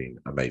 2017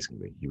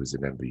 amazingly. He was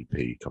in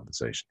MVP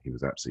conversation. He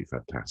was absolutely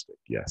fantastic,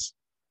 yes.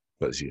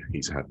 But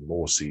he's had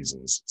more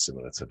seasons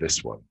similar to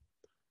this one.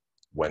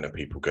 When are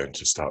people going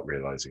to start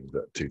realizing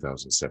that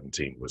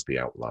 2017 was the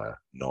outlier,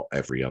 not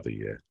every other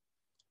year?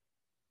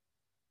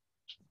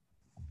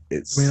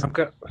 I mean,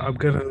 I'm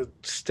gonna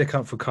stick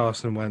up for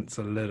Carson Wentz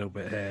a little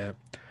bit here.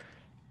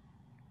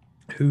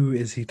 Who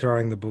is he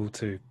throwing the ball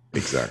to?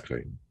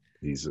 Exactly.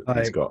 He's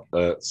Like- got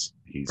Ertz,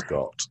 he's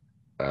got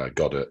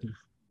Goddard,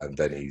 and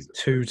then he's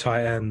 2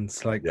 tight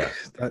ends. Like Yeah.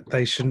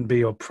 they shouldn't be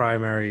your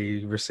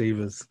primary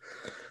receivers.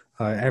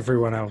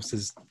 Everyone else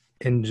is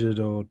injured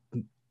or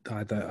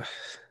I don't.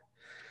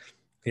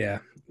 Yeah,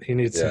 he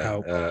needs some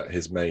help.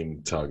 his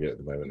main target at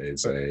the moment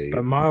is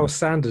But Miles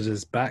Sanders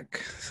is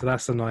back, so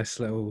that's a nice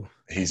little.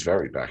 He's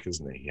very back,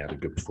 isn't he? He had a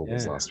good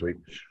performance Yeah. last week.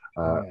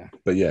 Yeah.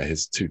 But yeah,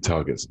 his 2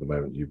 targets at the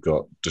moment, you've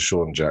got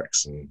Deshaun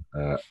Jackson,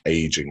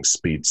 aging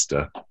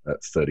speedster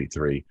at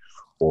 33,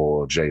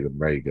 or Jalen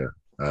Rager,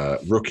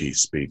 rookie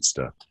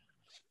speedster.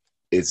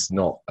 It's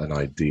not an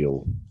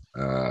ideal.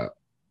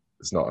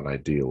 It's not an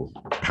ideal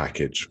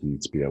package for you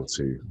to be able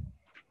to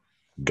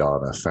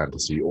garner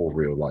fantasy or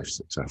real life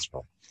success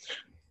from.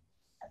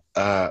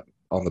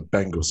 On the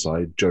Bengals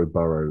side, Joe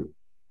Burrow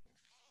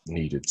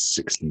needed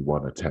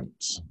 61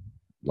 attempts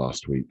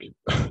last week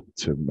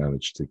to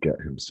manage to get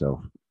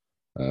himself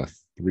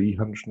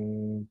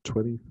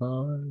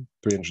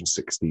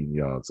 316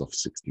 yards off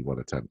 61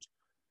 attempts.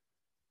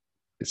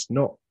 It's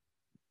not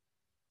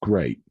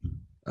great,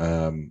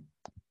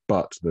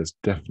 but there's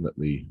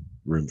definitely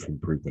room for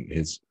improvement.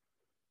 His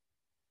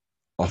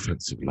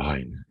offensive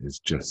line is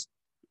just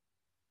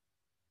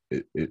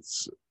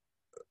it's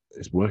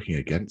working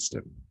against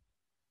him.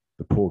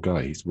 The poor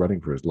guy, he's running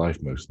for his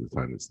life most of the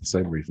time. It's the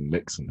same reason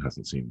Mixon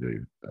hasn't seen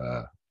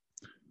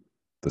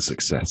the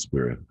success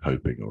we're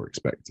hoping or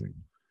expecting.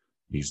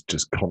 He's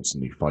just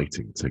constantly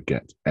fighting to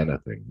get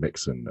anything.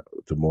 Mixon,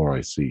 the more I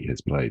see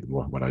his play, the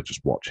more when I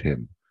just watch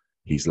him,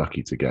 he's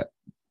lucky to get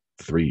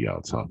 3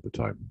 yards half the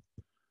time.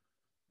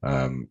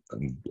 And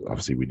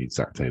obviously we need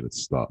Zach Taylor to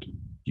start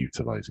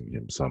utilizing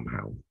him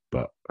somehow,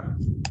 but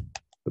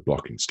the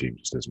blocking scheme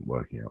just isn't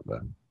working out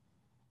there.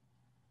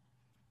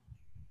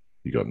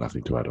 You got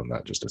nothing to add on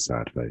that, just a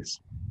sad face.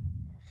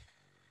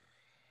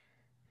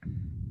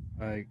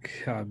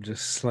 Like, I'm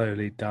just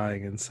slowly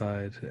dying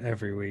inside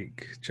every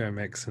week. Joe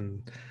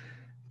Mixon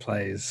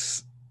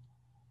plays,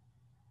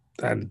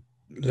 and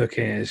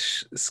looking at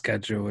his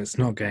schedule, it's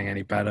not getting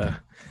any better.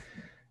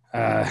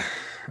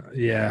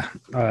 Yeah,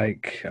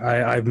 like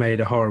I've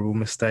made a horrible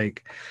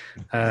mistake.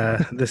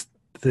 This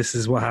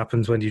is what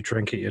happens when you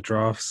drink at your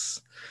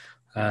drafts.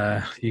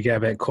 You get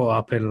a bit caught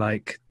up in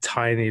like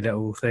tiny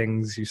little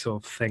things you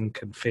sort of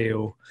think and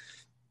feel.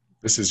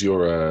 This is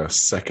your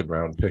second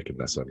round pick,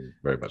 unless I'm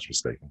very much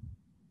mistaken.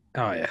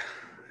 Oh yeah.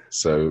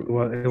 So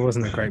Well, it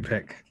wasn't a great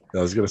pick. I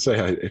was going to say,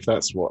 if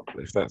that's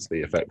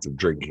the effect of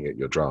drinking at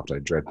your draft, I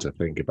dread to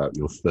think about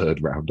your 3rd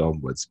round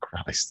onwards.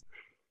 Christ.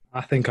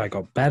 I think I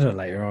got better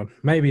later on.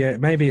 Maybe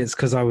it's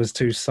because I was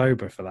too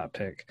sober for that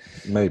pick.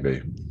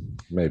 Maybe.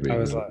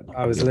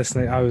 I was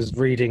listening. I was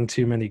reading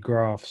too many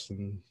graphs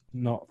and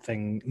not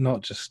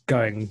just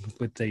going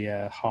with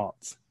the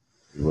heart.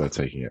 We were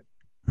taking it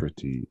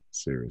pretty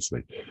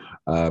seriously.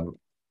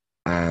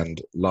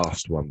 And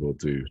last one we'll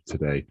do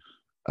today,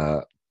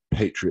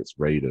 Patriots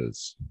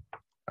Raiders.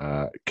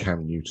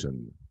 Cam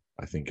Newton,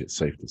 I think it's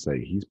safe to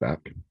say he's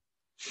back.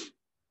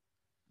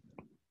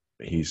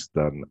 He's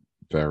done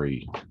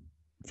very,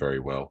 very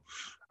well.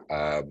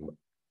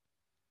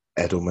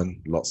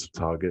 Edelman, lots of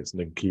targets.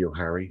 N'Keal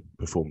Harry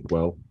performed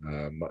well,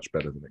 much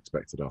better than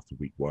expected after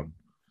week 1.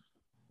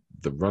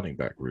 The running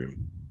back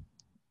room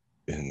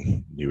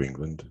in New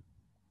England.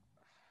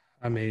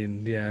 I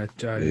mean, yeah,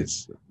 Joe.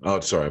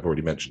 Sorry, I've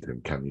already mentioned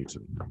him, Cam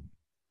Newton.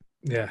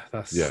 Yeah,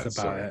 that's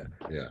about it.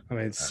 Yeah. I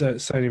mean,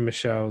 Sony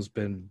Michel's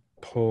been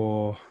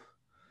poor.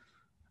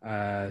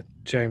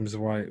 James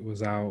White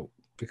was out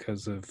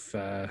because of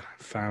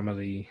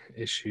family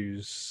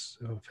issues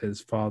of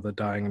his father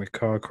dying in a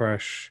car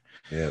crash.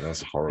 Yeah,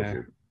 that's horrible.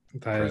 Yeah,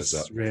 that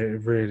is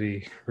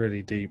really,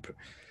 really deep.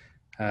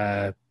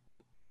 Not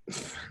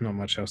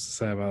much else to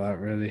say about that,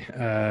 really.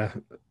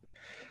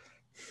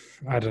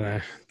 I don't know.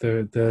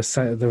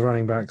 The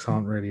running backs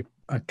aren't really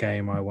a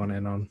game I want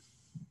in on.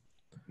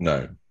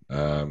 No.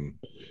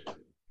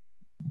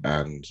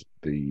 And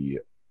the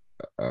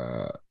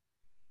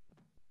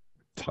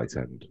tight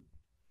end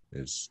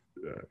is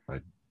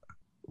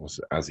what's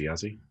it,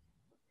 Azzy?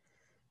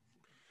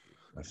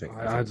 I think.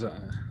 I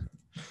don't,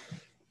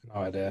 no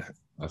idea.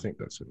 I think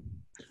that's him.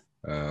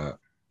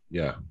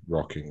 Yeah,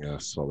 rocking a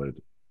solid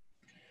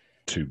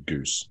 2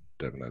 goose,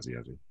 Devin Azzy.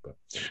 But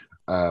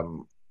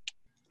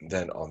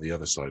then on the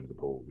other side of the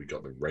ball, we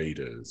got the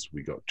Raiders.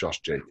 We got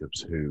Josh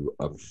Jacobs, who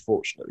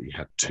unfortunately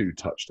had 2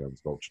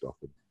 touchdowns vultured off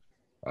him.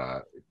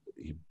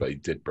 But he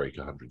did break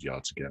 100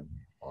 yards again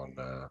on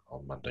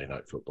Monday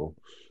Night Football.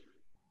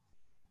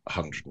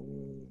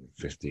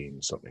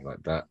 115, something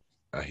like that.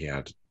 He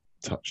had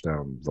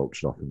touchdown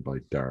vultured off him by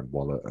Darren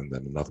Waller, and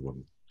then another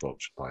one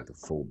vultured by the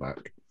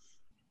fullback.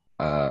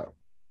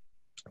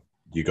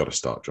 You got to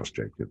start Josh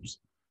Jacobs.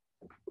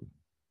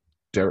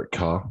 Derek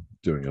Carr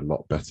doing a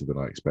lot better than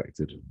I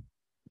expected.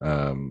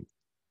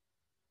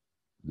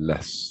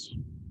 Less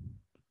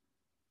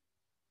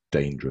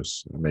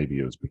dangerous. Maybe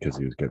it was because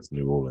he was against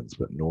New Orleans,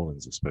 but New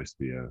Orleans is supposed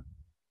to be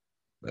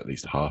at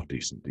least half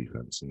decent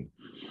defense. And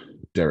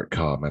Derek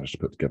Carr managed to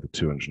put together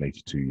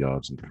 282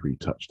 yards and 3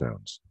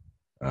 touchdowns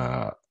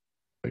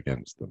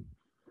against them.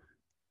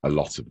 A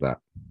lot of that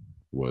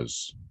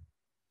was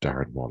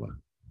Darren Waller.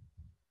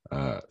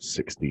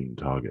 16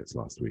 targets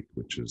last week,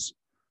 which is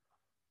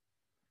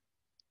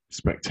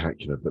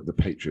spectacular. But the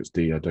Patriots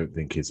D, I don't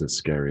think is as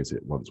scary as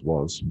it once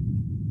was.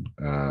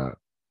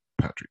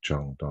 Patrick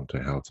Chung,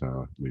 Dante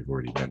Hightower, we've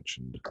already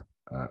mentioned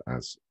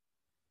as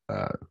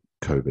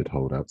COVID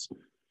holdouts.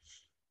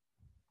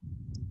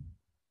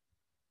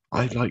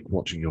 I like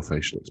watching your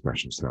facial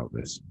expressions throughout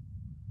this.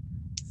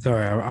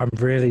 Sorry, I'm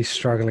really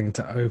struggling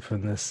to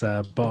open this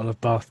bottle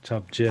of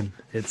bathtub gin.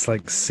 It's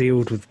like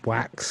sealed with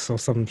wax or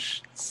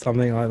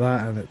something like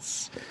that, and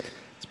it's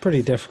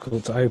pretty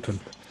difficult to open.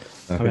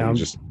 I think you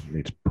just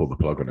need to pull the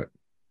plug on it.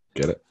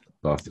 Get it?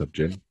 Bathtub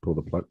gin. Pull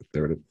the plug.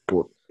 There it is. Go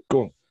on.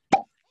 Go on.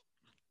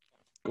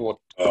 Go on.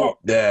 Oh,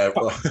 yeah.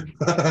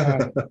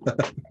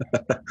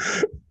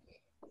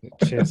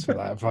 Cheers for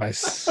that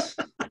advice.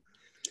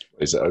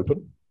 Is it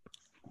open?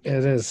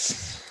 It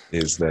is.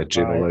 Is there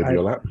gin all over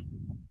your lap?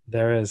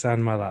 There is,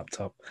 and my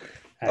laptop.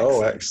 Excellent.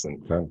 Oh,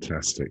 excellent.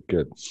 Fantastic.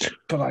 Good.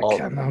 But I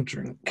can now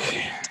drink.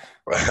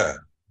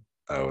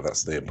 Oh,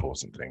 that's the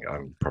important thing.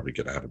 I'm probably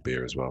going to have a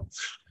beer as well.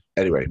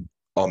 Anyway,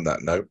 on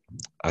that note,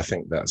 I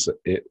think that's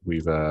it.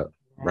 We've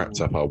wrapped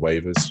up our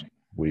waivers.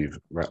 We've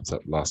wrapped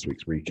up last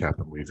week's recap,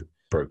 and we've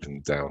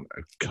broken down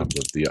a couple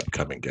of the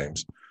upcoming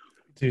games.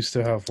 We do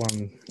still have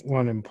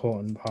one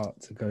important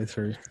part to go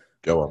through.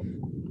 Go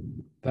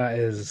on. That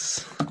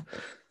is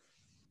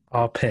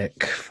our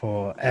pick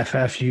for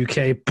FF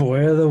UK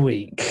Boy of the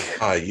Week.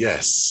 Ah,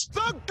 yes.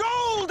 The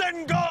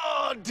Golden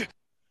God!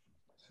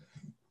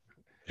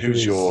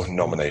 Who's your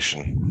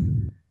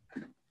nomination?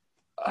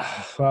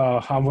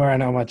 Well, I'm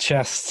wearing it on my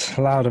chest,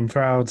 loud and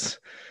proud.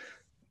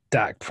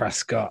 Dak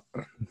Prescott.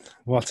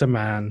 What a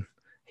man.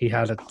 He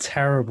had a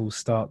terrible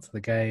start to the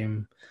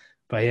game,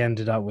 but he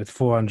ended up with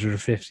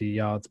 450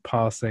 yards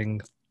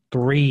passing,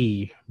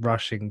 3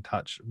 rushing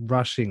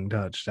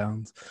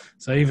touchdowns.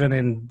 So even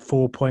in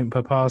 4 point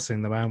per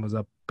passing, the man was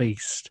a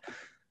beast.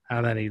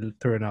 And then he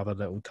threw another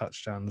little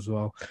touchdown as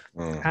well.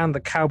 And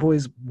the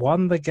Cowboys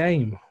won the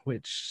game,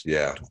 which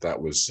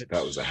that was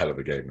a hell of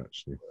a game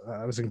actually.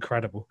 That was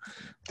incredible.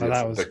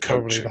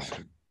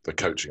 The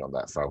coaching on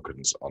that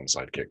Falcons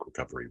onside kick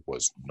recovery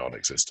was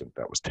non-existent.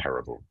 That was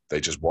terrible.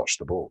 They just watched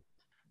the ball.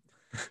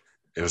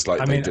 It was like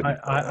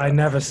I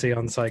never see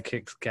onside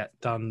kicks get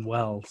done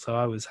well, so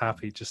I was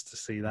happy just to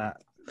see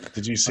that.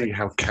 Did you see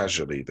how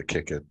casually the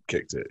kicker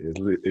kicked it?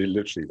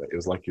 It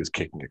was like he was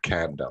kicking a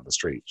can down the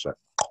street. So,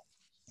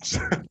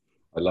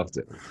 I loved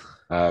it.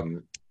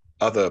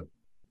 Other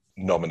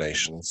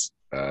nominations,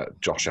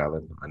 Josh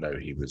Allen. I know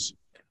he was.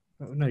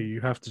 No,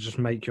 you have to just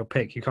make your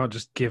pick. You can't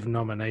just give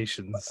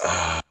nominations.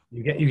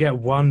 You get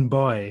one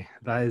boy.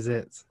 That is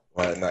it.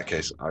 Well, in that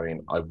case, I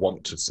mean, I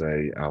want to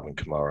say Alvin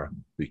Kamara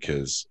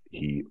because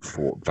he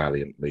fought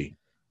valiantly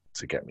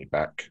to get me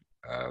back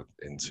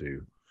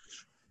into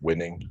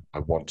winning. I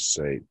want to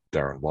say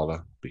Darren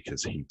Waller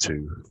because he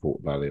too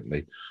fought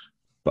valiantly.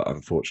 But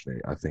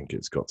unfortunately, I think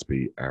it's got to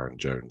be Aaron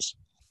Jones.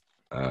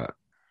 I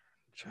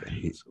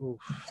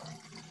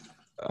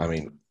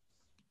mean,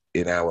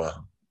 in our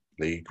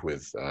league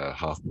with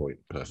half point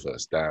per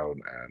first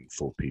down and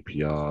full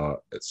PPR,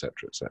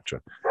 etc.,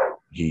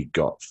 he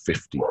got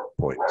 50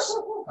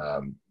 points.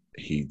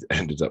 He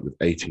ended up with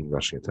 18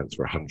 rushing attempts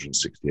for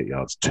 168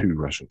 yards, 2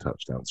 rushing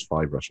touchdowns,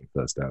 5 rushing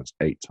first downs,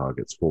 8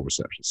 targets, 4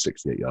 receptions,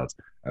 68 yards,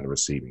 and a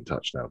receiving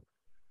touchdown.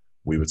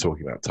 We were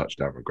talking about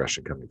touchdown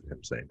regression coming from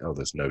him saying,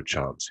 there's no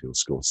chance he'll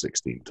score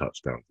 16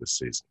 touchdowns this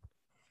season.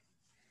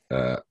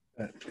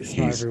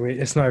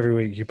 It's not every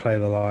week you play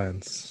the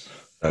Lions.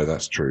 No,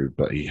 that's true,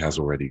 but he's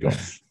already got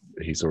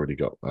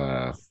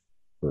 4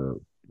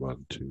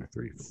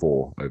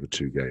 over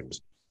 2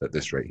 games. At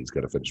this rate, he's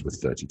going to finish with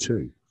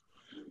 32.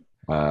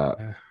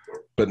 But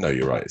no,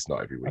 you're right. It's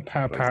not every week.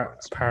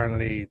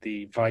 Apparently,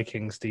 the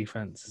Vikings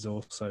defense is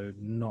also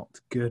not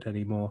good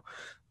anymore.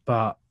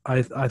 But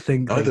I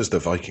think neither's the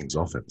Vikings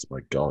offense.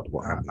 My God,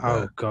 what happened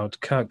there? God,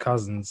 Kirk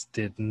Cousins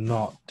did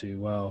not do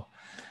well.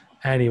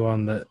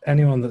 Anyone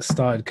that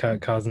started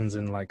Kirk Cousins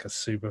in like a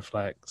super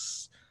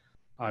flex,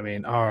 I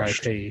mean,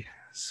 RIP.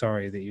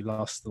 Sorry that you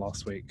lost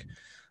last week,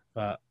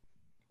 but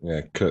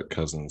yeah, Kirk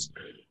Cousins,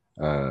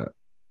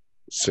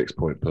 6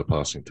 point per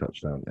passing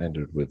touchdown,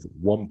 ended with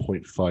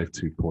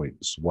 1.52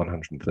 points,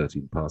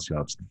 113 pass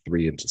yards,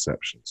 3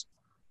 interceptions.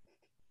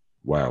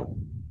 Wow.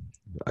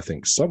 I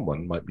think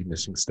someone might be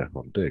missing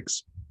Stephon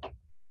Diggs,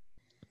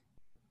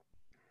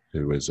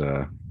 who is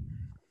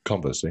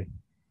conversely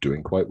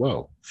doing quite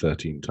well.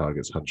 13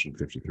 targets,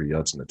 153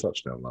 yards and a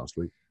touchdown last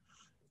week.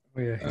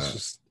 Oh, yeah, he's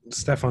just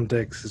Stephon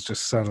Diggs has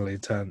just suddenly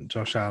turned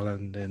Josh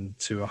Allen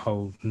into a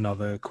whole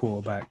nother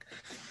quarterback.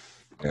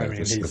 Yeah, I mean,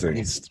 this is the thing.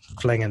 he's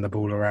flinging the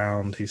ball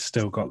around. He's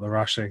still got the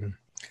rushing.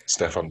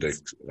 Stephon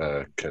Diggs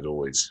could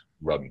always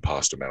run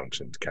past a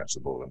mountain to catch the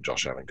ball, and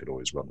Josh Allen could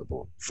always run the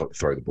ball,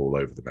 throw the ball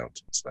over the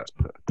mountain. So that's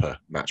per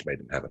match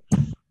made in heaven.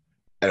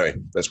 Anyway,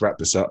 let's wrap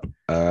this up.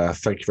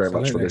 Thank you very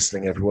much for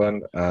listening,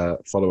 everyone.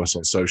 Follow us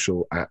on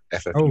social at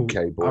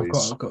FFUK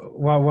Boys. I've got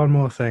one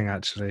more thing,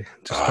 actually,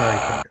 just very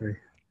quickly.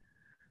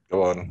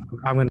 Go on.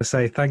 I'm going to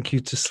say thank you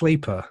to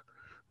Sleeper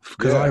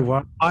because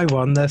I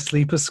won their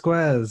Sleeper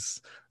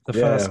Squares the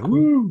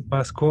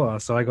first quarter.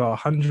 So I got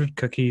 100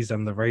 cookies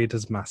and the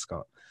Raiders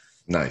mascot.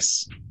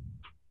 Nice.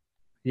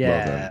 Yeah.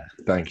 Well done.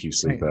 Thank you,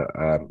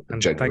 Sleeper.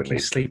 And thank you,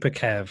 Sleeper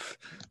Kev.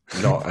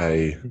 Not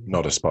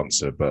a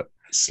sponsor, but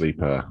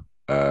Sleeper,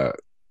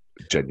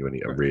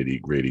 genuinely a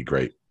really, really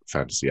great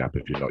fantasy app.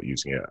 If you're not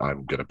using it,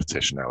 I'm going to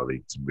petition our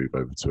league to move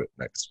over to it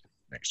next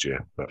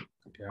year. But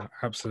yeah,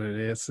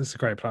 absolutely, it's a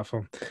great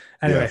platform.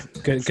 Anyway,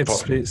 good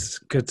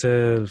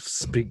to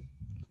speak.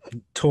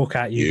 Talk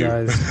at you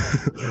guys.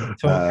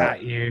 Talk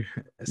at you.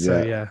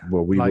 So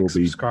well, we will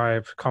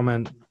subscribe,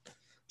 comment,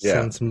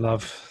 send some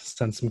love,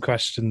 send some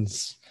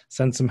questions,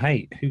 send some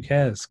hate. Who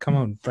cares? Come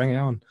on, bring it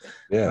on.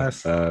 Yeah.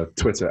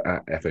 Twitter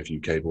at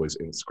FFUK Boys,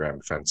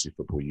 Instagram Fantasy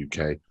Football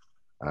UK.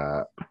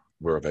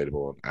 We're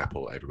available on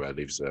Apple everywhere.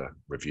 Leave us a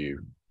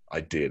review.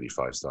 Ideally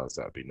 5 stars.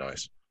 That would be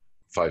nice.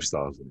 5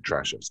 stars and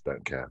trash, I just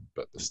don't care.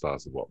 But the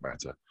stars are what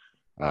matter.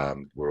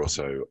 We're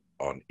also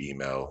on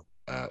email,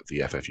 the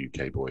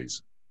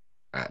FFUKboys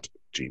at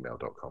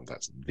gmail.com.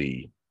 That's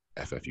the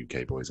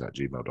FFUKboys at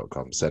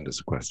gmail.com. Send us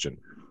a question.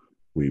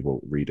 We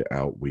will read it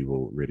out. We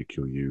will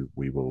ridicule you.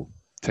 We will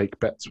take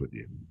bets with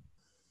you.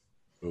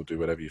 We'll do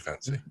whatever you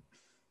fancy.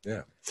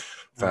 Yeah.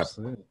 Fab.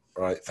 Absolutely.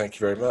 All right. Thank you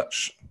very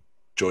much.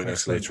 Join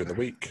us later in the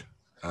week.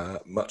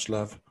 Much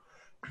love.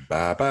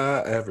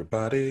 Bye-bye,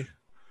 everybody.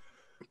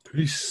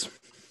 Peace.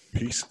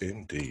 Peace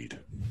indeed.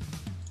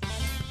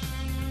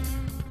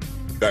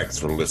 Thanks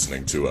for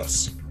listening to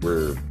us.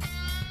 We're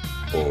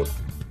bored.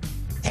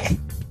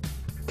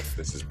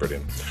 This is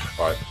brilliant.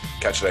 All right.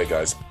 Catch you later,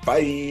 guys.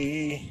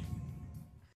 Bye.